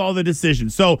 I make all the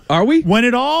decisions. So are we? When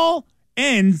it all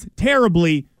ends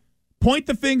terribly, point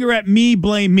the finger at me,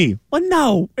 blame me. Well,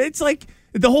 no. It's like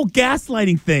the whole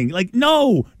gaslighting thing.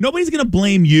 No. Nobody's going to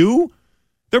blame you.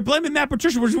 They're blaming Matt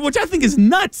Patricia, which I think is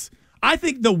nuts. I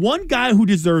think the one guy who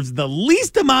deserves the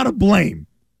least amount of blame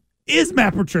is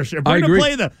Matt Patricia. If we're going to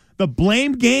play the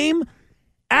blame game,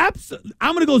 I'm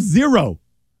going to go zero.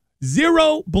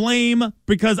 Zero blame,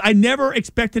 because I never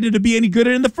expected it to be any good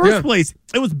in the first place.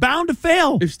 It was bound to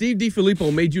fail. If Steve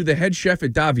DiFilippo made you the head chef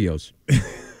at Davio's.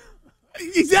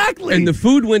 Exactly. And the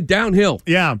food went downhill.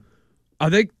 Yeah.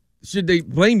 Should they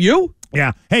blame you?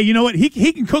 Yeah. Hey, you know what? He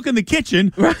can cook in the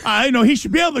kitchen. I know he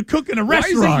should be able to cook in a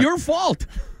restaurant. Why is it your fault?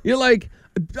 You're like,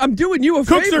 I'm doing you a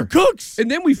favor. Cooks are cooks. And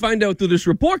then we find out through this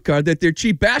report card that they're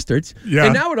cheap bastards. Yeah.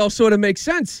 And now it all sort of makes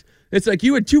sense. It's like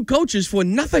you had 2 coaches for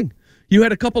nothing. You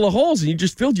had a couple of holes, and you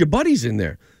just filled your buddies in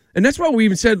there. And that's why we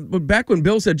even said, back when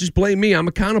Bill said, just blame me, I'm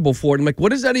accountable for it. I'm like, what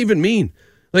does that even mean?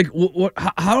 Like,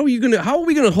 how are we going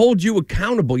to hold you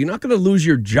accountable? You're not going to lose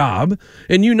your job.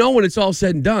 And when it's all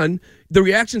said and done, the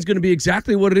reaction is going to be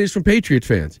exactly what it is from Patriots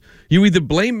fans. You either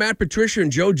blame Matt Patricia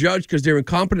and Joe Judge because they're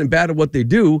incompetent and bad at what they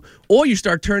do, or you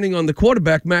start turning on the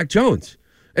quarterback, Mac Jones.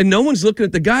 And no one's looking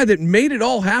at the guy that made it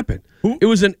all happen. It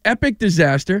was an epic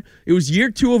disaster. It was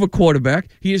year 2 of a quarterback.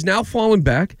 He has now fallen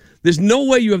back. There's no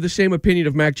way you have the same opinion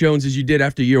of Mac Jones as you did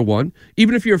after year 1.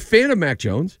 Even if you're a fan of Mac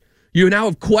Jones, you now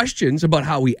have questions about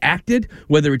how he acted,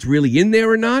 whether it's really in there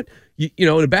or not. In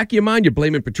the back of your mind, you're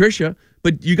blaming Patricia.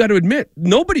 But you got to admit,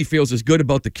 nobody feels as good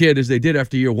about the kid as they did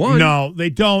after year 1. No, they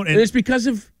don't. And it's because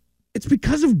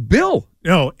of Bill.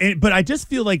 No, but I just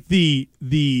feel like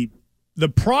the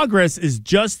progress is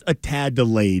just a tad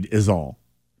delayed is all.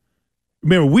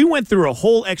 Remember, we went through a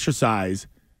whole exercise,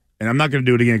 and I'm not going to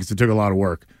do it again because it took a lot of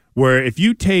work, where if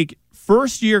you take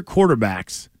first-year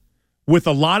quarterbacks with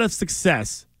a lot of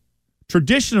success,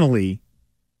 traditionally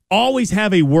always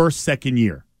have a worse second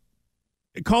year.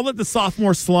 Call it the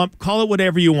sophomore slump, call it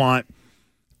whatever you want.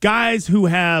 Guys who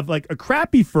have like a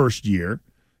crappy first year,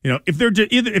 if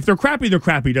they're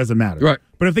crappy, doesn't matter. Right.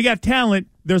 But if they got talent,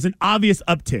 there's an obvious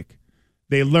uptick.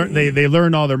 They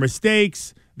learned all their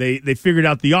mistakes. They figured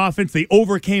out the offense. They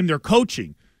overcame their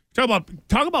coaching. Talk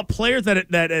about players that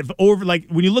have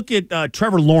when you look at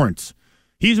Trevor Lawrence,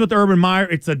 he's with Urban Meyer.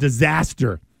 It's a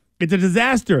disaster. It's a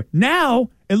disaster. Now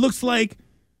it looks like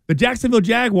the Jacksonville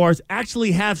Jaguars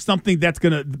actually have something that's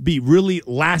going to be really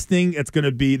lasting.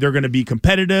 They're going to be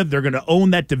competitive. They're going to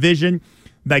own that division.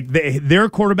 Like their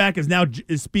quarterback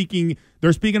is speaking.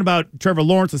 They're speaking about Trevor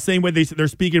Lawrence the same way they're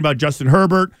speaking about Justin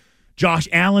Herbert, Josh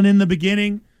Allen in the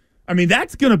beginning. I mean,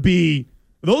 that's going to be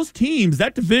those teams,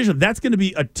 that division. That's going to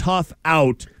be a tough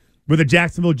out with the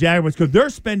Jacksonville Jaguars because they're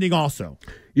spending also.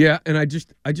 Yeah, and I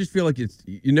just feel like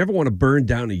you never want to burn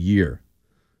down a year.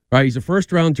 Right? He's a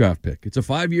first-round draft pick. It's a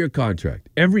 5-year contract.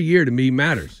 Every year to me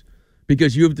matters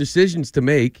because you have decisions to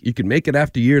make. You can make it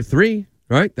after year 3,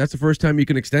 right? That's the first time you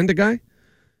can extend a guy.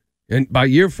 And by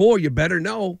year 4, you better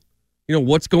know,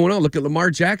 what's going on. Look at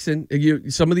Lamar Jackson.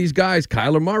 Some of these guys,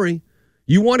 Kyler Murray.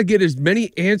 You want to get as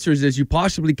many answers as you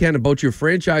possibly can about your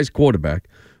franchise quarterback,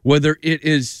 whether it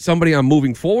is somebody I'm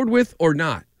moving forward with or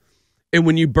not. And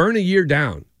when you burn a year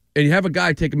down and you have a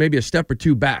guy take maybe a step or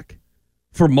 2 back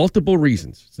for multiple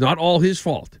reasons, it's not all his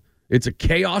fault. It's a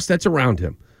chaos that's around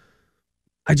him.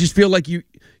 I just feel like it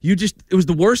was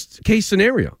the worst case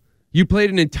scenario. You played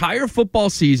an entire football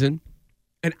season,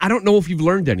 and I don't know if you've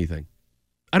learned anything.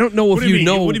 I don't know if you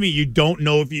know. What do you mean you don't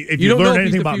know if you learned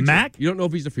anything about Mac? You don't know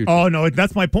if he's the future. Oh, no,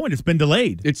 that's my point. It's been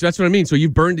delayed. That's what I mean. So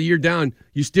you've burned a year down.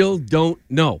 You still don't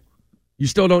know. You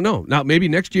still don't know. Now, maybe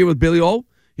next year with Billy O,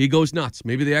 he goes nuts.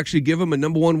 Maybe they actually give him a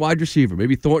number 1 wide receiver.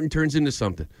 Maybe Thornton turns into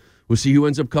something. We'll see who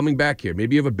ends up coming back here.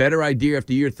 Maybe you have a better idea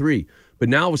after year 3. But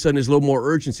now all of a sudden there's a little more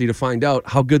urgency to find out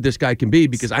how good this guy can be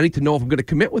because I need to know if I'm going to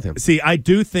commit with him. See, I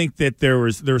do think that there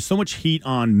was so much heat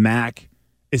on Mac,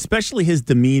 especially his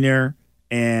demeanor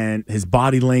and his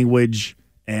body language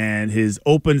and his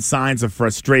open signs of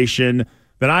frustration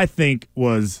that I think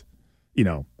was,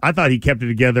 I thought he kept it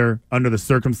together under the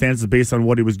circumstances based on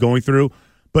what he was going through.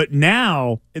 But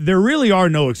now there really are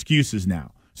no excuses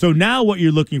now. So now what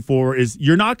you're looking for is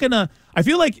you're not going to – I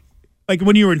feel like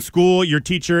when you were in school, your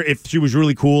teacher, if she was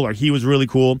really cool or he was really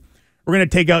cool, we're going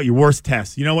to take out your worst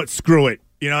test. You know what? Screw it.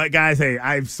 Guys, hey,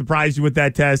 I've surprised you with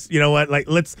that test. You know what?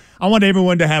 I want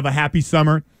everyone to have a happy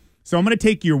summer. So I'm going to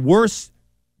take your worst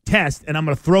test and I'm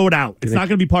going to throw it out. It's not going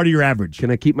to be part of your average. Can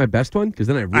I keep my best one? Because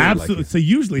then I really absolutely. Like it. So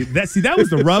usually that was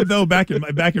the rub though. Back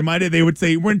in my day, they would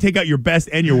say we're going to take out your best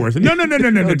and your worst. No,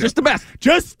 just the best,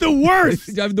 just the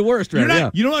worst. I have the worst,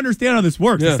 right? You don't understand how this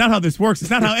works. Yeah. It's not how this works.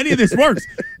 It's not how any of this works.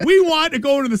 We want to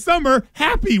go into the summer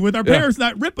happy with our parents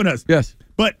not ripping us. Yes,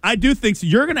 but I do think so.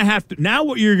 You're going to have to now.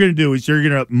 What you're going to do is you're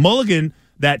going to mulligan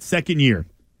that second year.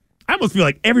 I almost feel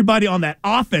like everybody on that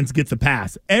offense gets a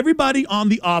pass. Everybody on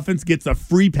the offense gets a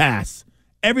free pass.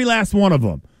 Every last one of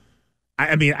them.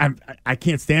 I mean, I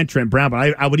can't stand Trent Brown,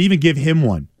 but I would even give him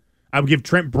one. I would give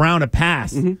Trent Brown a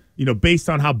pass, based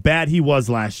on how bad he was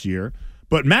last year.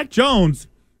 But Mac Jones,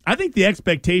 I think the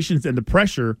expectations and the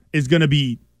pressure is going to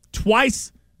be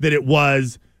twice that it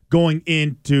was going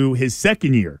into his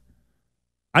second year.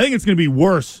 I think it's going to be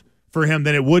worse for him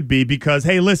than it would be because,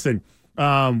 hey, listen,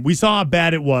 we saw how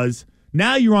bad it was.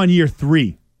 Now you're on year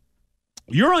 3.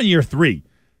 You're on year 3.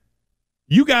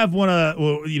 You guys want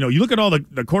to, you look at all the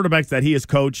quarterbacks that he has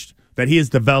coached that he has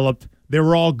developed, they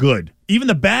were all good. Even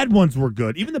the bad ones were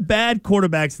good. Even the bad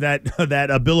quarterbacks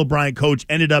that Bill O'Brien coach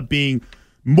ended up being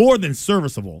more than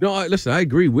serviceable. No, listen, I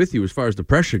agree with you as far as the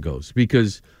pressure goes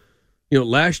because,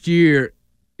 last year,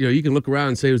 you can look around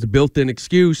and say it was a built-in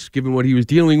excuse given what he was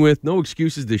dealing with. No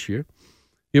excuses this year.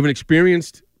 You have an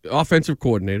experienced offensive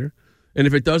coordinator, and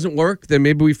if it doesn't work, then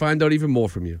maybe we find out even more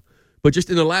from you. But just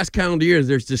in the last calendar year,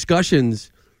 there's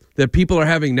discussions that people are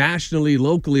having nationally,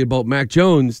 locally about Mac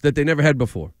Jones that they never had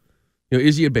before.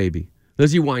 Is he a baby?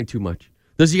 Does he whine too much?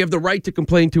 Does he have the right to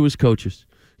complain to his coaches?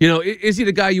 Is he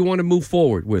the guy you want to move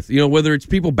forward with? Whether it's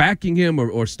people backing him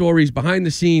or stories behind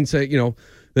the scenes, that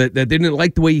they didn't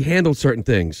like the way he handled certain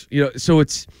things. So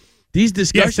it's these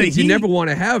discussions you never want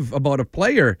to have about a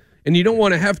player, and you don't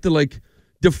want to have to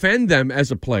defend them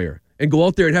as a player and go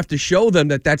out there and have to show them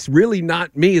that that's really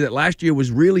not me, that last year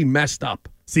was really messed up.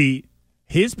 See,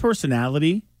 his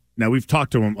personality, now we've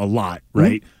talked to him a lot,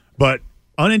 right? Mm-hmm. But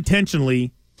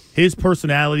unintentionally, his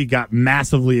personality got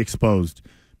massively exposed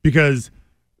because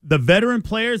the veteran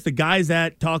players, the guys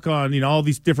that talk on all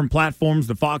these different platforms,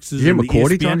 the Foxes, you hear and McCourty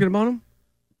the ESPN, talking about him?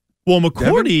 Well,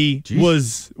 McCourty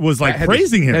was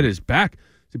praising him. That is back.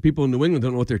 So people in New England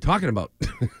don't know what they're talking about.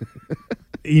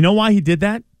 You know why he did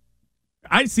that?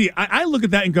 I look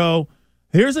at that and go,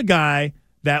 here's a guy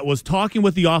that was talking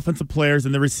with the offensive players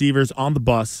and the receivers on the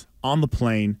bus, on the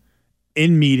plane,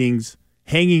 in meetings,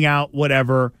 hanging out,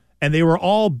 whatever, and they were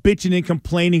all bitching and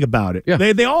complaining about it. Yeah.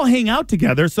 They all hang out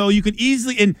together, so you can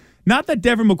easily – and not that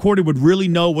Devin McCourty would really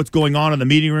know what's going on in the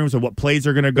meeting rooms or what plays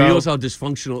are going to go. He knows how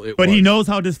dysfunctional it was. But he knows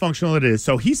how dysfunctional it is.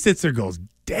 So he sits there and goes,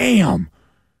 damn,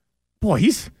 boy,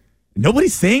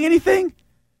 nobody's saying anything?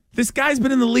 This guy's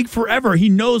been in the league forever. He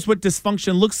knows what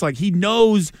dysfunction looks like. He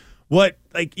knows what,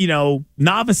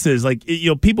 novices,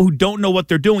 people who don't know what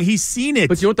they're doing. He's seen it.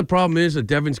 But you know what the problem is with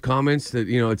Devin's comments? That,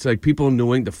 it's like people in New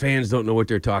England, the fans don't know what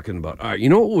they're talking about. All right, you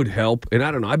know what would help? And I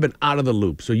don't know. I've been out of the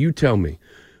loop, so you tell me.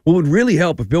 What would really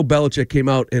help if Bill Belichick came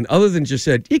out and other than just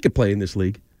said, he could play in this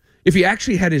league, if he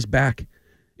actually had his back,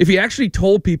 if he actually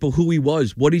told people who he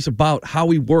was, what he's about, how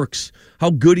he works, how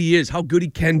good he is, how good he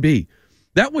can be,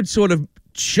 that would sort of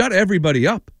shut everybody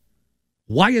up.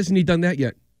 Why hasn't he done that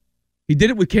yet? He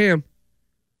did it with Cam.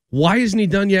 Why hasn't he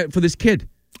done yet for this kid?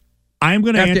 I'm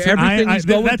going to answer everything he's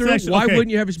going through. Why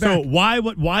wouldn't you have his back? So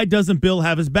why doesn't Bill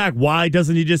have his back? Why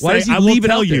doesn't he just say, I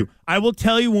will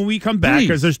tell you when we come back,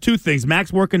 because there's two things.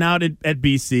 Mac's working out at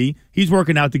BC. He's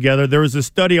working out together. There was a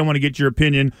study, I want to get your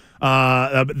opinion.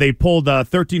 They pulled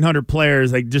 1,300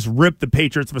 players. They just ripped the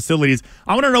Patriots facilities.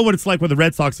 I want to know what it's like with the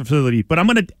Red Sox facility, but I'm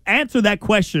going to answer that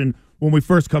question when we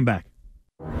first come back.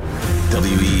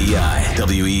 WEEI,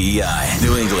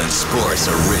 New England Sports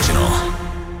Original.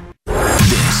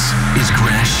 This is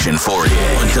Gresh and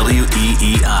Fauria on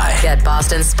WEEI. Get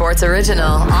Boston Sports Original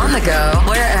on the go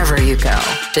wherever you go.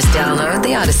 Just download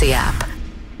the Odyssey app.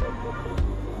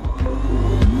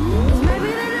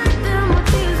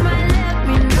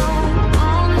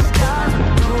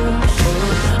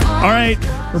 All right,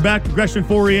 we're back to Gresh and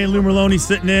Fauria and Lou Merlone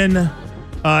sitting in.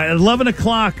 At 11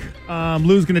 o'clock,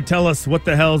 Lou's going to tell us what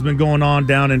the hell's been going on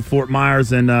down in Fort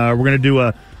Myers, and we're going to do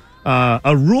a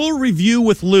rule review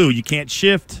with Lou. You can't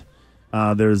shift.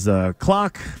 There's a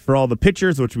clock for all the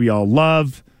pitchers, which we all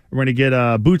love. We're going to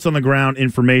get boots on the ground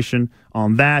information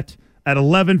on that at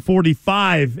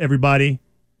 11:45. Everybody,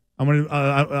 I'm going to.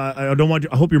 I don't want.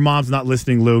 I hope your mom's not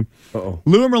listening, Lou. Uh-oh.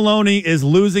 Lou Merlone is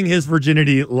losing his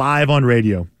virginity live on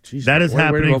radio. Jeez, that is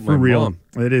happening for real. Mom.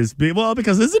 It is. Well,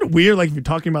 because isn't it weird? Like if you're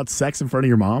talking about sex in front of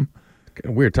your mom.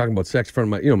 Weird talking about sex in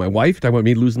front of my wife. Talking about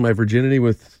me losing my virginity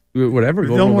with whatever.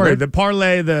 Don't worry. The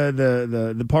parlay,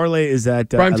 the parlay is at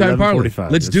primetime parlay.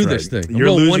 Let's do this thing.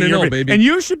 You're losing 1-0, baby, and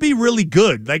you should be really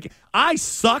good. Like I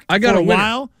sucked for a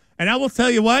while, and I will tell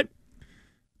you what.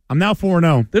 I'm now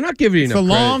 4-0. They're not giving you enough credit.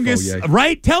 The longest,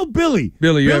 right? Tell Billy.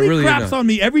 Billy, really craps on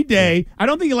me every day. I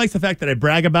don't think he likes the fact that I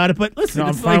brag about it, but listen, no,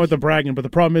 I'm fine with the bragging. But the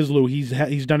problem is, Lou, he's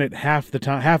done it half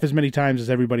as many times as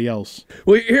everybody else.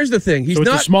 Well, here's the thing: it's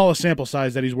the smallest sample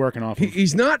size that he's working off of.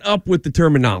 He's not up with the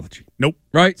terminology. Nope.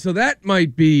 Right. So that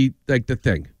might be like the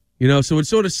thing. So it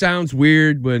sort of sounds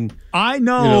weird when I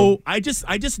know. I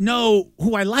just know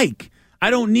who I like. I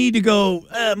don't need to go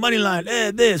money line,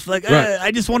 this. Right.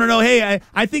 I just want to know, hey,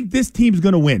 I think this team's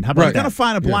going to win. How about that? Got to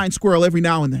find a blind squirrel every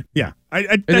now and then. Yeah.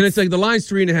 And then it's like the line's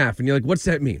 3.5, and you're like, what's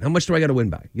that mean? How much do I got to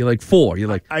win by? You're like 4. You're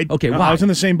like, okay, wow. I was in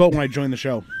the same boat when I joined the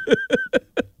show.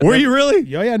 Were you really?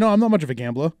 Yeah, no, I'm not much of a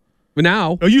gambler. But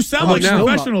now. Oh, you sound like a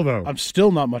professional, though. I'm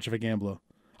still not much of a gambler.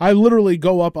 I literally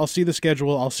go up, I'll see the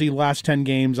schedule, I'll see last 10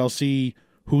 games, I'll see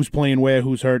who's playing where,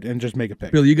 who's hurt, and just make a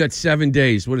pick. Bill, you got 7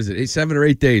 days. What is it? 7 or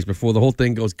 8 days before the whole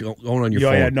thing goes going on your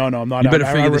phone. Yeah, no, I'm not. You better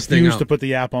figure this thing out. I refuse to put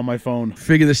the app on my phone.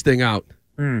 Figure this thing out.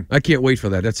 I can't wait for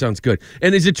that. That sounds good.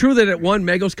 And is it true that at 1,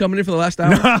 Mego's coming in for the last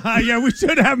hour? Yeah, we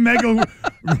should have Mego.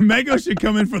 Mego should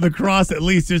come in for the cross at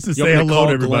least just to say hello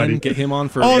to everybody. Glenn, get him on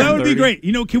for. Oh, that would be great.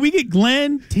 Can we get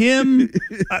Glenn, Tim,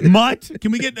 Mutt?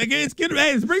 Can we get?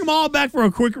 Let's bring them all back for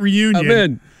a quick reunion. I'm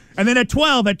in. And then at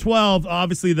 12,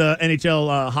 obviously the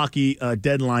NHL hockey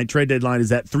trade deadline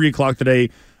is at 3:00 today.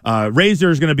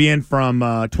 Razor is going to be in from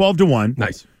 12 to 1.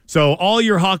 Nice. So all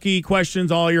your hockey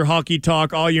questions, all your hockey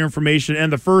talk, all your information,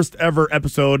 and the first ever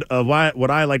episode of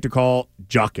what I like to call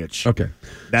Jokic. Okay.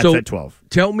 That's at 12.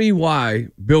 Tell me why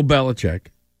Bill Belichick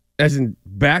hasn't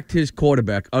backed his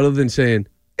quarterback other than saying,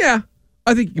 yeah,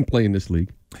 I think you can play in this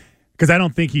league. Because I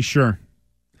don't think he's sure.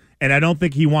 And I don't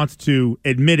think he wants to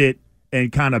admit it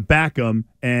and kind of back him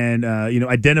and,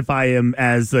 identify him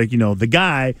as, the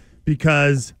guy.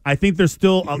 Because I think there's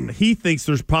still, he thinks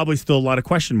there's probably still a lot of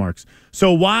question marks.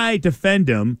 So why defend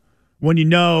him when you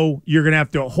know you're going to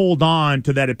have to hold on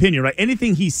to that opinion, right?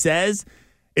 Anything he says,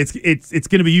 it's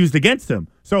going to be used against him.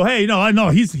 So, hey, I know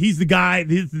he's the guy.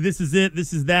 This is it.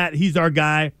 This is that. He's our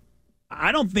guy.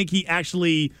 I don't think he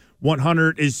actually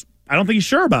 100 is, I don't think he's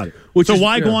sure about it.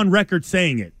 Why go on record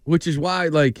saying it? Which is why,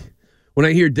 when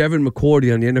I hear Devin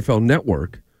McCourty on the NFL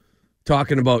Network,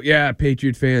 talking about,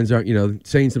 Patriot fans aren't,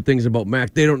 saying some things about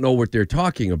Mac. They don't know what they're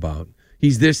talking about.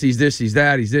 He's this, he's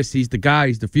that, he's this, he's the guy,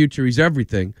 he's the future, he's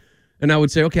everything. And I would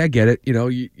say, okay, I get it.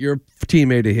 You're a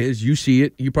teammate of his. You see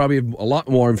it. You probably have a lot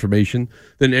more information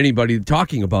than anybody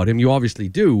talking about him. You obviously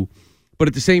do. But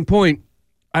at the same point,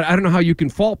 I don't know how you can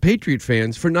fault Patriot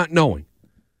fans for not knowing.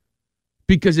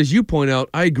 Because as you point out,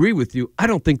 I agree with you. I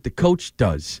don't think the coach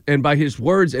does. And by his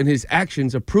words and his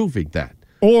actions are proving that.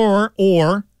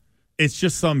 Or it's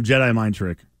just some Jedi mind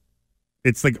trick.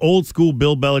 It's like old school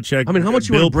Bill Belichick. I mean, how much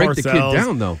you want to break the kid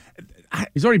down, though?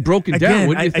 He's already broken down,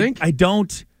 wouldn't you think? I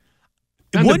don't.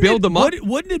 Time to build them up?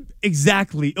 Wouldn't it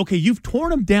exactly? Okay, you've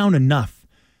torn him down enough.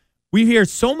 We hear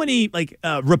so many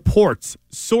reports.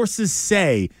 Sources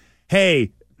say,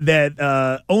 hey,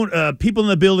 that people in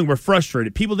the building were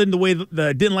frustrated. People didn't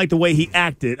like the way he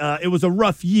acted. It was a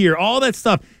rough year. All that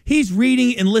stuff. He's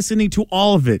reading and listening to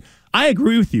all of it. I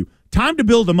agree with you. Time to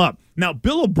build him up. Now,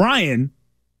 Bill O'Brien,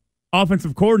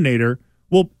 offensive coordinator,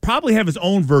 will probably have his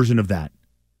own version of that.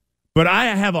 But I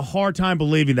have a hard time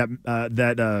believing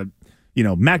that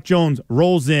Mac Jones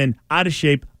rolls in out of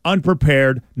shape,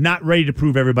 unprepared, not ready to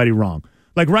prove everybody wrong.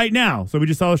 Like right now. So we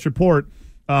just saw this report.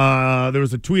 There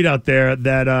was a tweet out there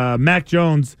that Mac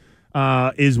Jones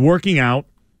is working out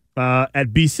at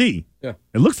BC. Yeah.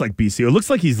 It looks like BC. It looks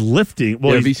like he's lifting.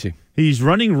 Well, BC. He's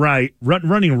running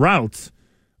running routes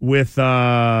with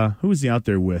who is he out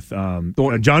there with?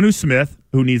 Jonnu Smith,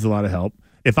 who needs a lot of help.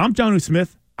 If I'm Jonnu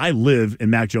Smith, I live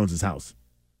in Mac Jones's house.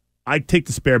 I take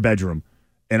the spare bedroom,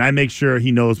 and I make sure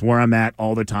he knows where I'm at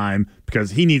all the time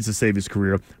because he needs to save his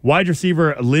career. Wide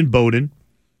receiver Lynn Bowden.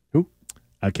 Who?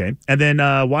 Okay. And then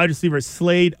wide receiver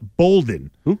Slade Bolden.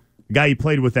 Who? The guy he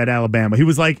played with at Alabama.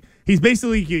 He's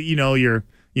basically, your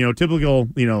typical,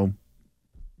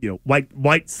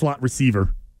 white slot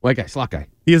receiver. White guy, slot guy.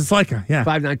 He is a slot guy, yeah.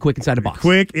 5'9", quick inside the box.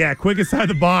 Quick inside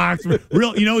the box.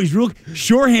 He's real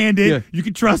sure-handed. Yeah. You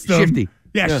can trust him. Shifty.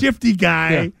 Yeah, shifty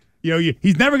guy. Yeah.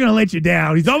 He's never going to let you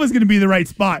down. He's always going to be in the right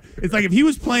spot. It's like if he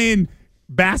was playing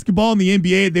basketball in the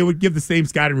NBA, they would give the same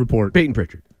scouting report. Peyton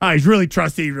Pritchard. He's really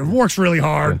trusty. He works really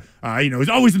hard. Yeah. He's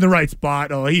always in the right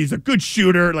spot. He's a good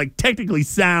shooter, technically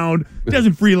sound,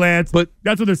 doesn't freelance. But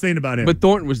that's what they're saying about him. But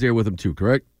Thornton was there with him too,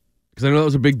 correct? Because I know that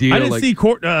was a big deal. I didn't see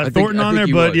Thornton on there,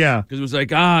 but yeah. Because it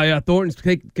was Thornton's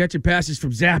catching passes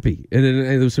from Zappy. And then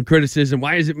there was some criticism.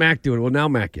 Why isn't Mac doing it? Well, now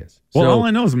Mac is. Well, all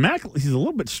I know is Mac, he's a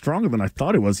little bit stronger than I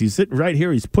thought he was. He's sitting right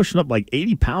here. He's pushing up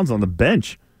 80 pounds on the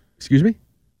bench. Excuse me?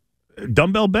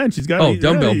 Dumbbell bench. He's got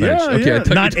dumbbell bench. Okay,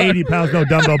 yeah. Not 80 pounds, no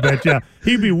dumbbell bench. Yeah,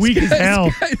 he'd be weak as hell.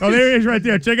 There he is, right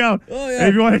there. Check out. Oh yeah.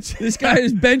 If you want to this guy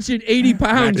is benching 80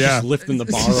 pounds. Just lifting the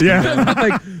bar. Up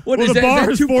yeah. What is the that?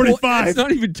 bar is 45. It's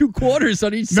not even 2 quarters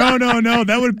on each side. No.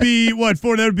 That would be what?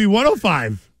 That would be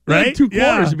 105. Right? 2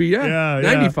 quarters would be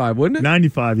 95, wouldn't it?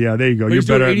 95, yeah. There you go. But You're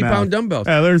better doing at 80-pound dumbbells.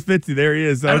 Yeah, there's Fitzy. There he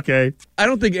is. Okay. I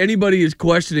don't think anybody is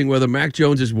questioning whether Mac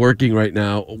Jones is working right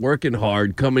now, working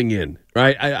hard, coming in,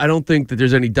 right? I don't think that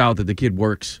there's any doubt that the kid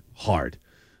works hard.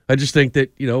 I just think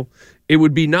that, it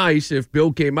would be nice if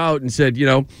Bill came out and said,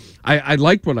 I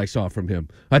liked what I saw from him.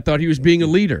 I thought he was being a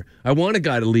leader. I want a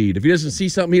guy to lead. If he doesn't see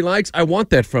something he likes, I want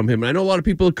that from him. And I know a lot of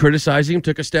people criticizing him,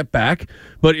 took a step back,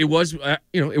 but it was,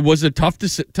 it was a tough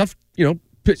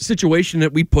situation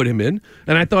that we put him in,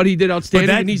 and I thought he did outstanding,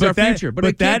 and he's our future. But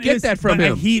I can't get that from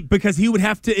him. Because he would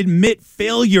have to admit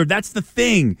failure. That's the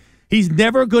thing. He's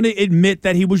never going to admit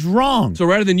that he was wrong. So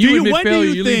rather than you admit failure,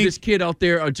 you leave this kid out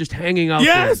there just hanging out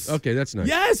there. Okay, that's nice.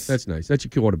 Yes. That's nice. That's your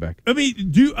quarterback. Do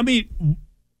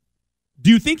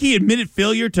you think he admitted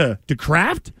failure to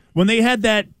Kraft when they had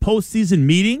that postseason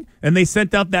meeting and they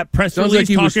sent out that press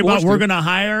release talking about we're going to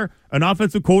hire an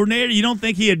offensive coordinator? You don't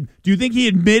think do you think he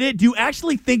admitted? Do you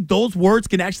actually think those words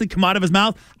can actually come out of his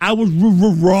mouth? I was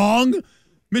wrong,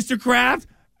 Mr. Kraft.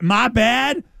 My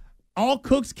bad. All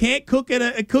cooks can't cook at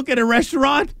a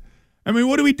restaurant. I mean,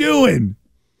 what are we doing?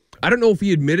 I don't know if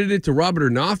he admitted it to Robert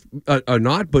or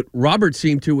not, but Robert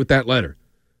seemed to with that letter.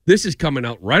 This is coming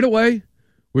out right away.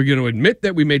 We're going to admit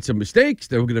that we made some mistakes,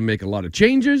 that we're going to make a lot of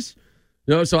changes.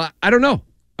 So I don't know.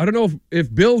 I don't know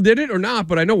if Bill did it or not,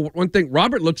 but I know one thing.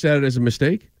 Robert looks at it as a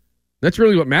mistake. That's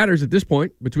really what matters at this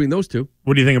point between those two.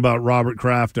 What do you think about Robert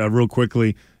Kraft, real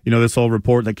quickly? This whole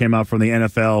report that came out from the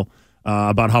NFL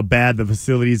about how bad the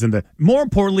facilities and more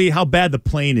importantly, how bad the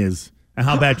plane is and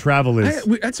how bad travel is.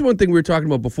 That's the one thing we were talking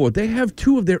about before. They have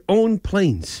 2 of their own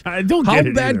planes. I don't get it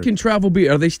How bad either. can travel be?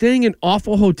 Are they staying in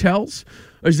awful hotels?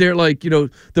 Is there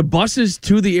the buses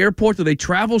to the airport? Do they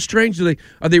travel strange?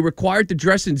 Are they required to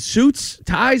dress in suits,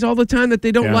 ties all the time that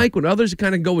they don't like when others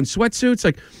kind of go in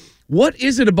sweatsuits? What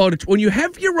is it about it when you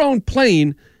have your own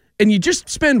plane and you just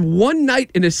spend one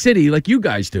night in a city like you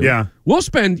guys do? Yeah. We'll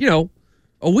spend,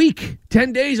 a week,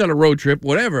 10 days on a road trip,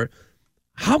 whatever.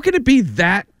 How can it be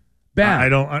that bad? I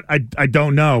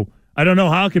don't know. I don't know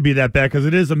how it could be that bad because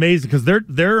it is amazing because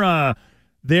their what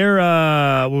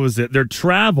was it? Their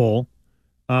travel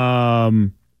got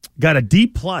a D+.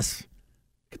 Get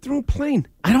their own plane.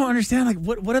 I don't understand.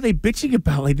 What are they bitching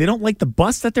about? They don't like the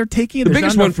bus that they're taking. The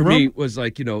biggest one for me was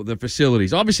the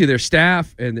facilities. Obviously, their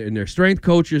staff and their strength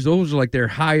coaches. Those are their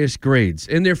highest grades.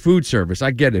 And their food service.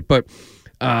 I get it, but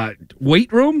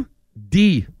weight room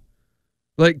D,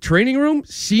 training room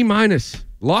C-,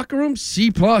 locker room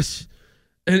C+.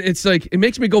 And it's it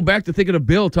makes me go back to thinking of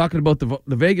Bill talking about the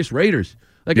Vegas Raiders,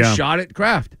 a shot at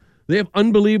Kraft. They have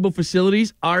unbelievable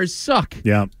facilities. Ours suck.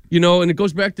 Yeah. And it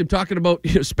goes back to talking about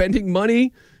spending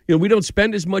money. We don't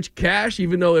spend as much cash,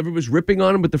 even though everyone's ripping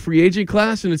on them with the free agent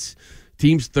class, and it's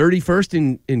teams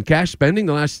 31st in cash spending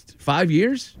the last 5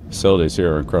 years. Facilities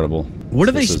here are incredible. What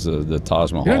are This is the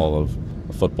Taj Mahal of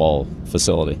a football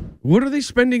facility. What are they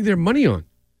spending their money on?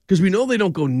 Because we know they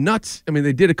don't go nuts. I mean,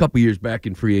 they did a couple years back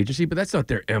in free agency, but that's not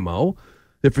their MO.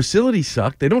 Their facilities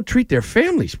suck. They don't treat their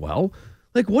families well.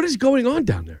 What is going on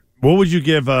down there? What would you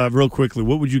give, real quickly,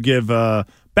 what would you give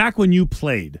back when you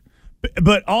played?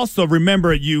 But also,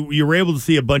 remember, you were able to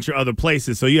see a bunch of other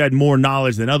places, so you had more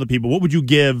knowledge than other people. What would you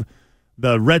give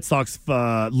the Red Sox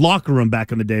locker room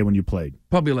back in the day when you played?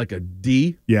 Probably a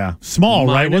D. Yeah. Small,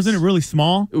 right? Wasn't it really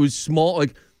small? It was small.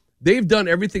 They've done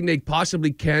everything they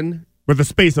possibly can. With the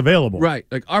space available. Right.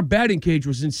 Our batting cage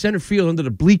was in center field under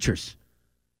the bleachers.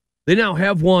 They now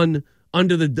have one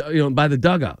under by the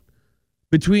dugout.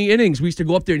 Between innings, we used to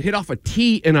go up there and hit off a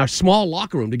tee in our small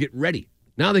locker room to get ready.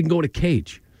 Now they can go in a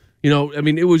cage.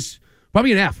 It was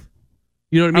probably an F.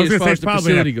 You know what I mean? As far as the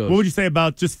facility goes. What would you say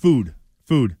about just food?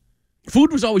 Food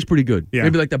was always pretty good. Yeah.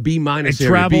 Maybe the B- and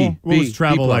travel? What was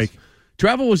travel like?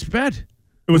 Travel was bad.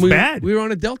 It was bad? We were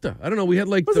on a Delta. I don't know. We had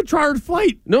It was a chartered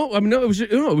flight. No,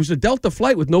 it was a Delta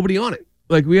flight with nobody on it.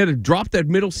 We had to drop that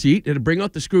middle seat, had to bring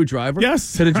out the screwdriver.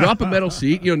 Yes. Had to drop a metal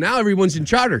seat. Now everyone's in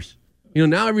charters.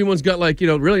 Now everyone's got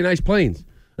really nice planes.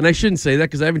 And I shouldn't say that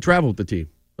because I haven't traveled with the team.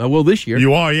 I will this year.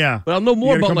 You are, yeah. But I'll know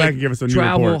more about come back and give us a new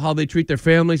travel, report. how they treat their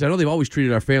families. I know they've always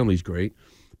treated our families great.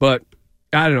 But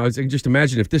I don't know. I can just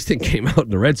imagine if this thing came out in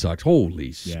the Red Sox.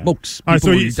 Holy smokes. All right,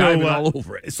 People would be diving all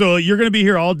over it. So you're going to be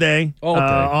here all day. All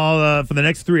day. For the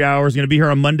next 3 hours. You're going to be here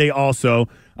on Monday also.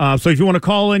 So if you want to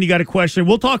call in, you got a question.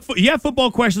 We'll talk. You have football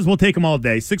questions, we'll take them all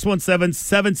day.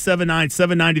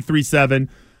 617-779-7937.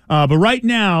 But right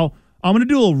now, I'm going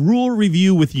to do a rule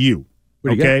review with you.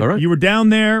 Okay? All right. You were down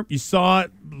there. You saw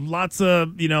it. Lots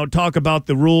of, talk about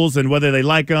the rules and whether they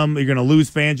like them. You're going to lose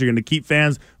fans. You're going to keep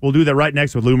fans. We'll do that right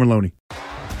next with Lou Merlone.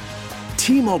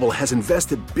 T-Mobile has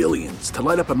invested billions to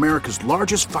light up America's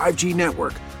largest 5G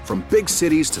network, from big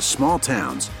cities to small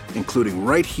towns, including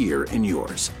right here in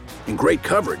yours. And great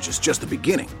coverage is just the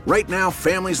beginning. Right now,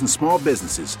 families and small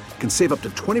businesses can save up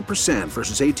to 20%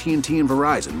 versus AT&T and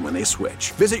Verizon when they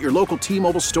switch. Visit your local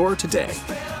T-Mobile store today.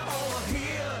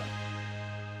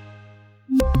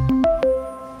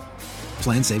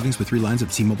 Plan savings with 3 lines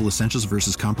of T-Mobile Essentials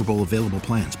versus comparable available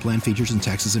plans. Plan features and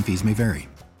taxes and fees may vary.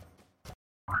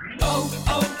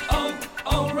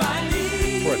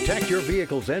 O'Reilly. For a Protect your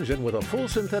vehicle's engine with a full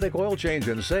synthetic oil change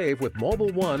and save with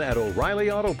Mobil 1 at O'Reilly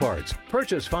Auto Parts.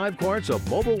 Purchase 5 quarts of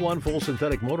Mobil 1 full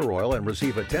synthetic motor oil and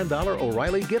receive a $10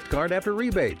 O'Reilly gift card after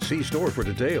rebate. See store for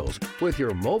details. With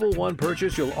your Mobil 1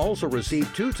 purchase, you'll also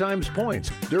receive 2 times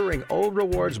points during O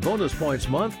Rewards Bonus Points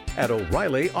Month at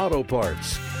O'Reilly Auto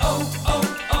Parts.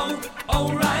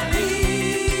 O'Reilly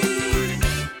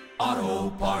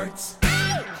Auto Parts.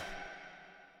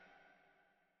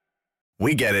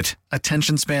 We get it.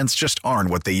 Attention spans just aren't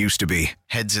what they used to be.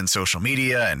 Heads in social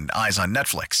media and eyes on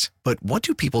Netflix. But what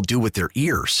do people do with their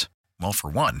ears? Well, for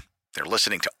one, they're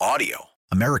listening to audio.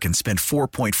 Americans spend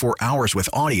 4.4 hours with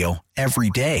audio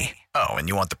every day. Oh, and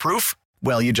you want the proof?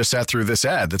 Well, you just sat through this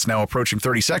ad that's now approaching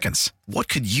 30 seconds. What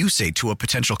could you say to a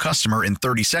potential customer in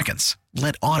 30 seconds?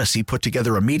 Let Odyssey put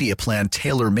together a media plan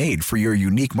tailor-made for your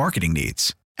unique marketing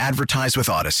needs. Advertise with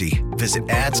Odyssey. Visit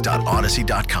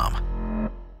ads.odyssey.com.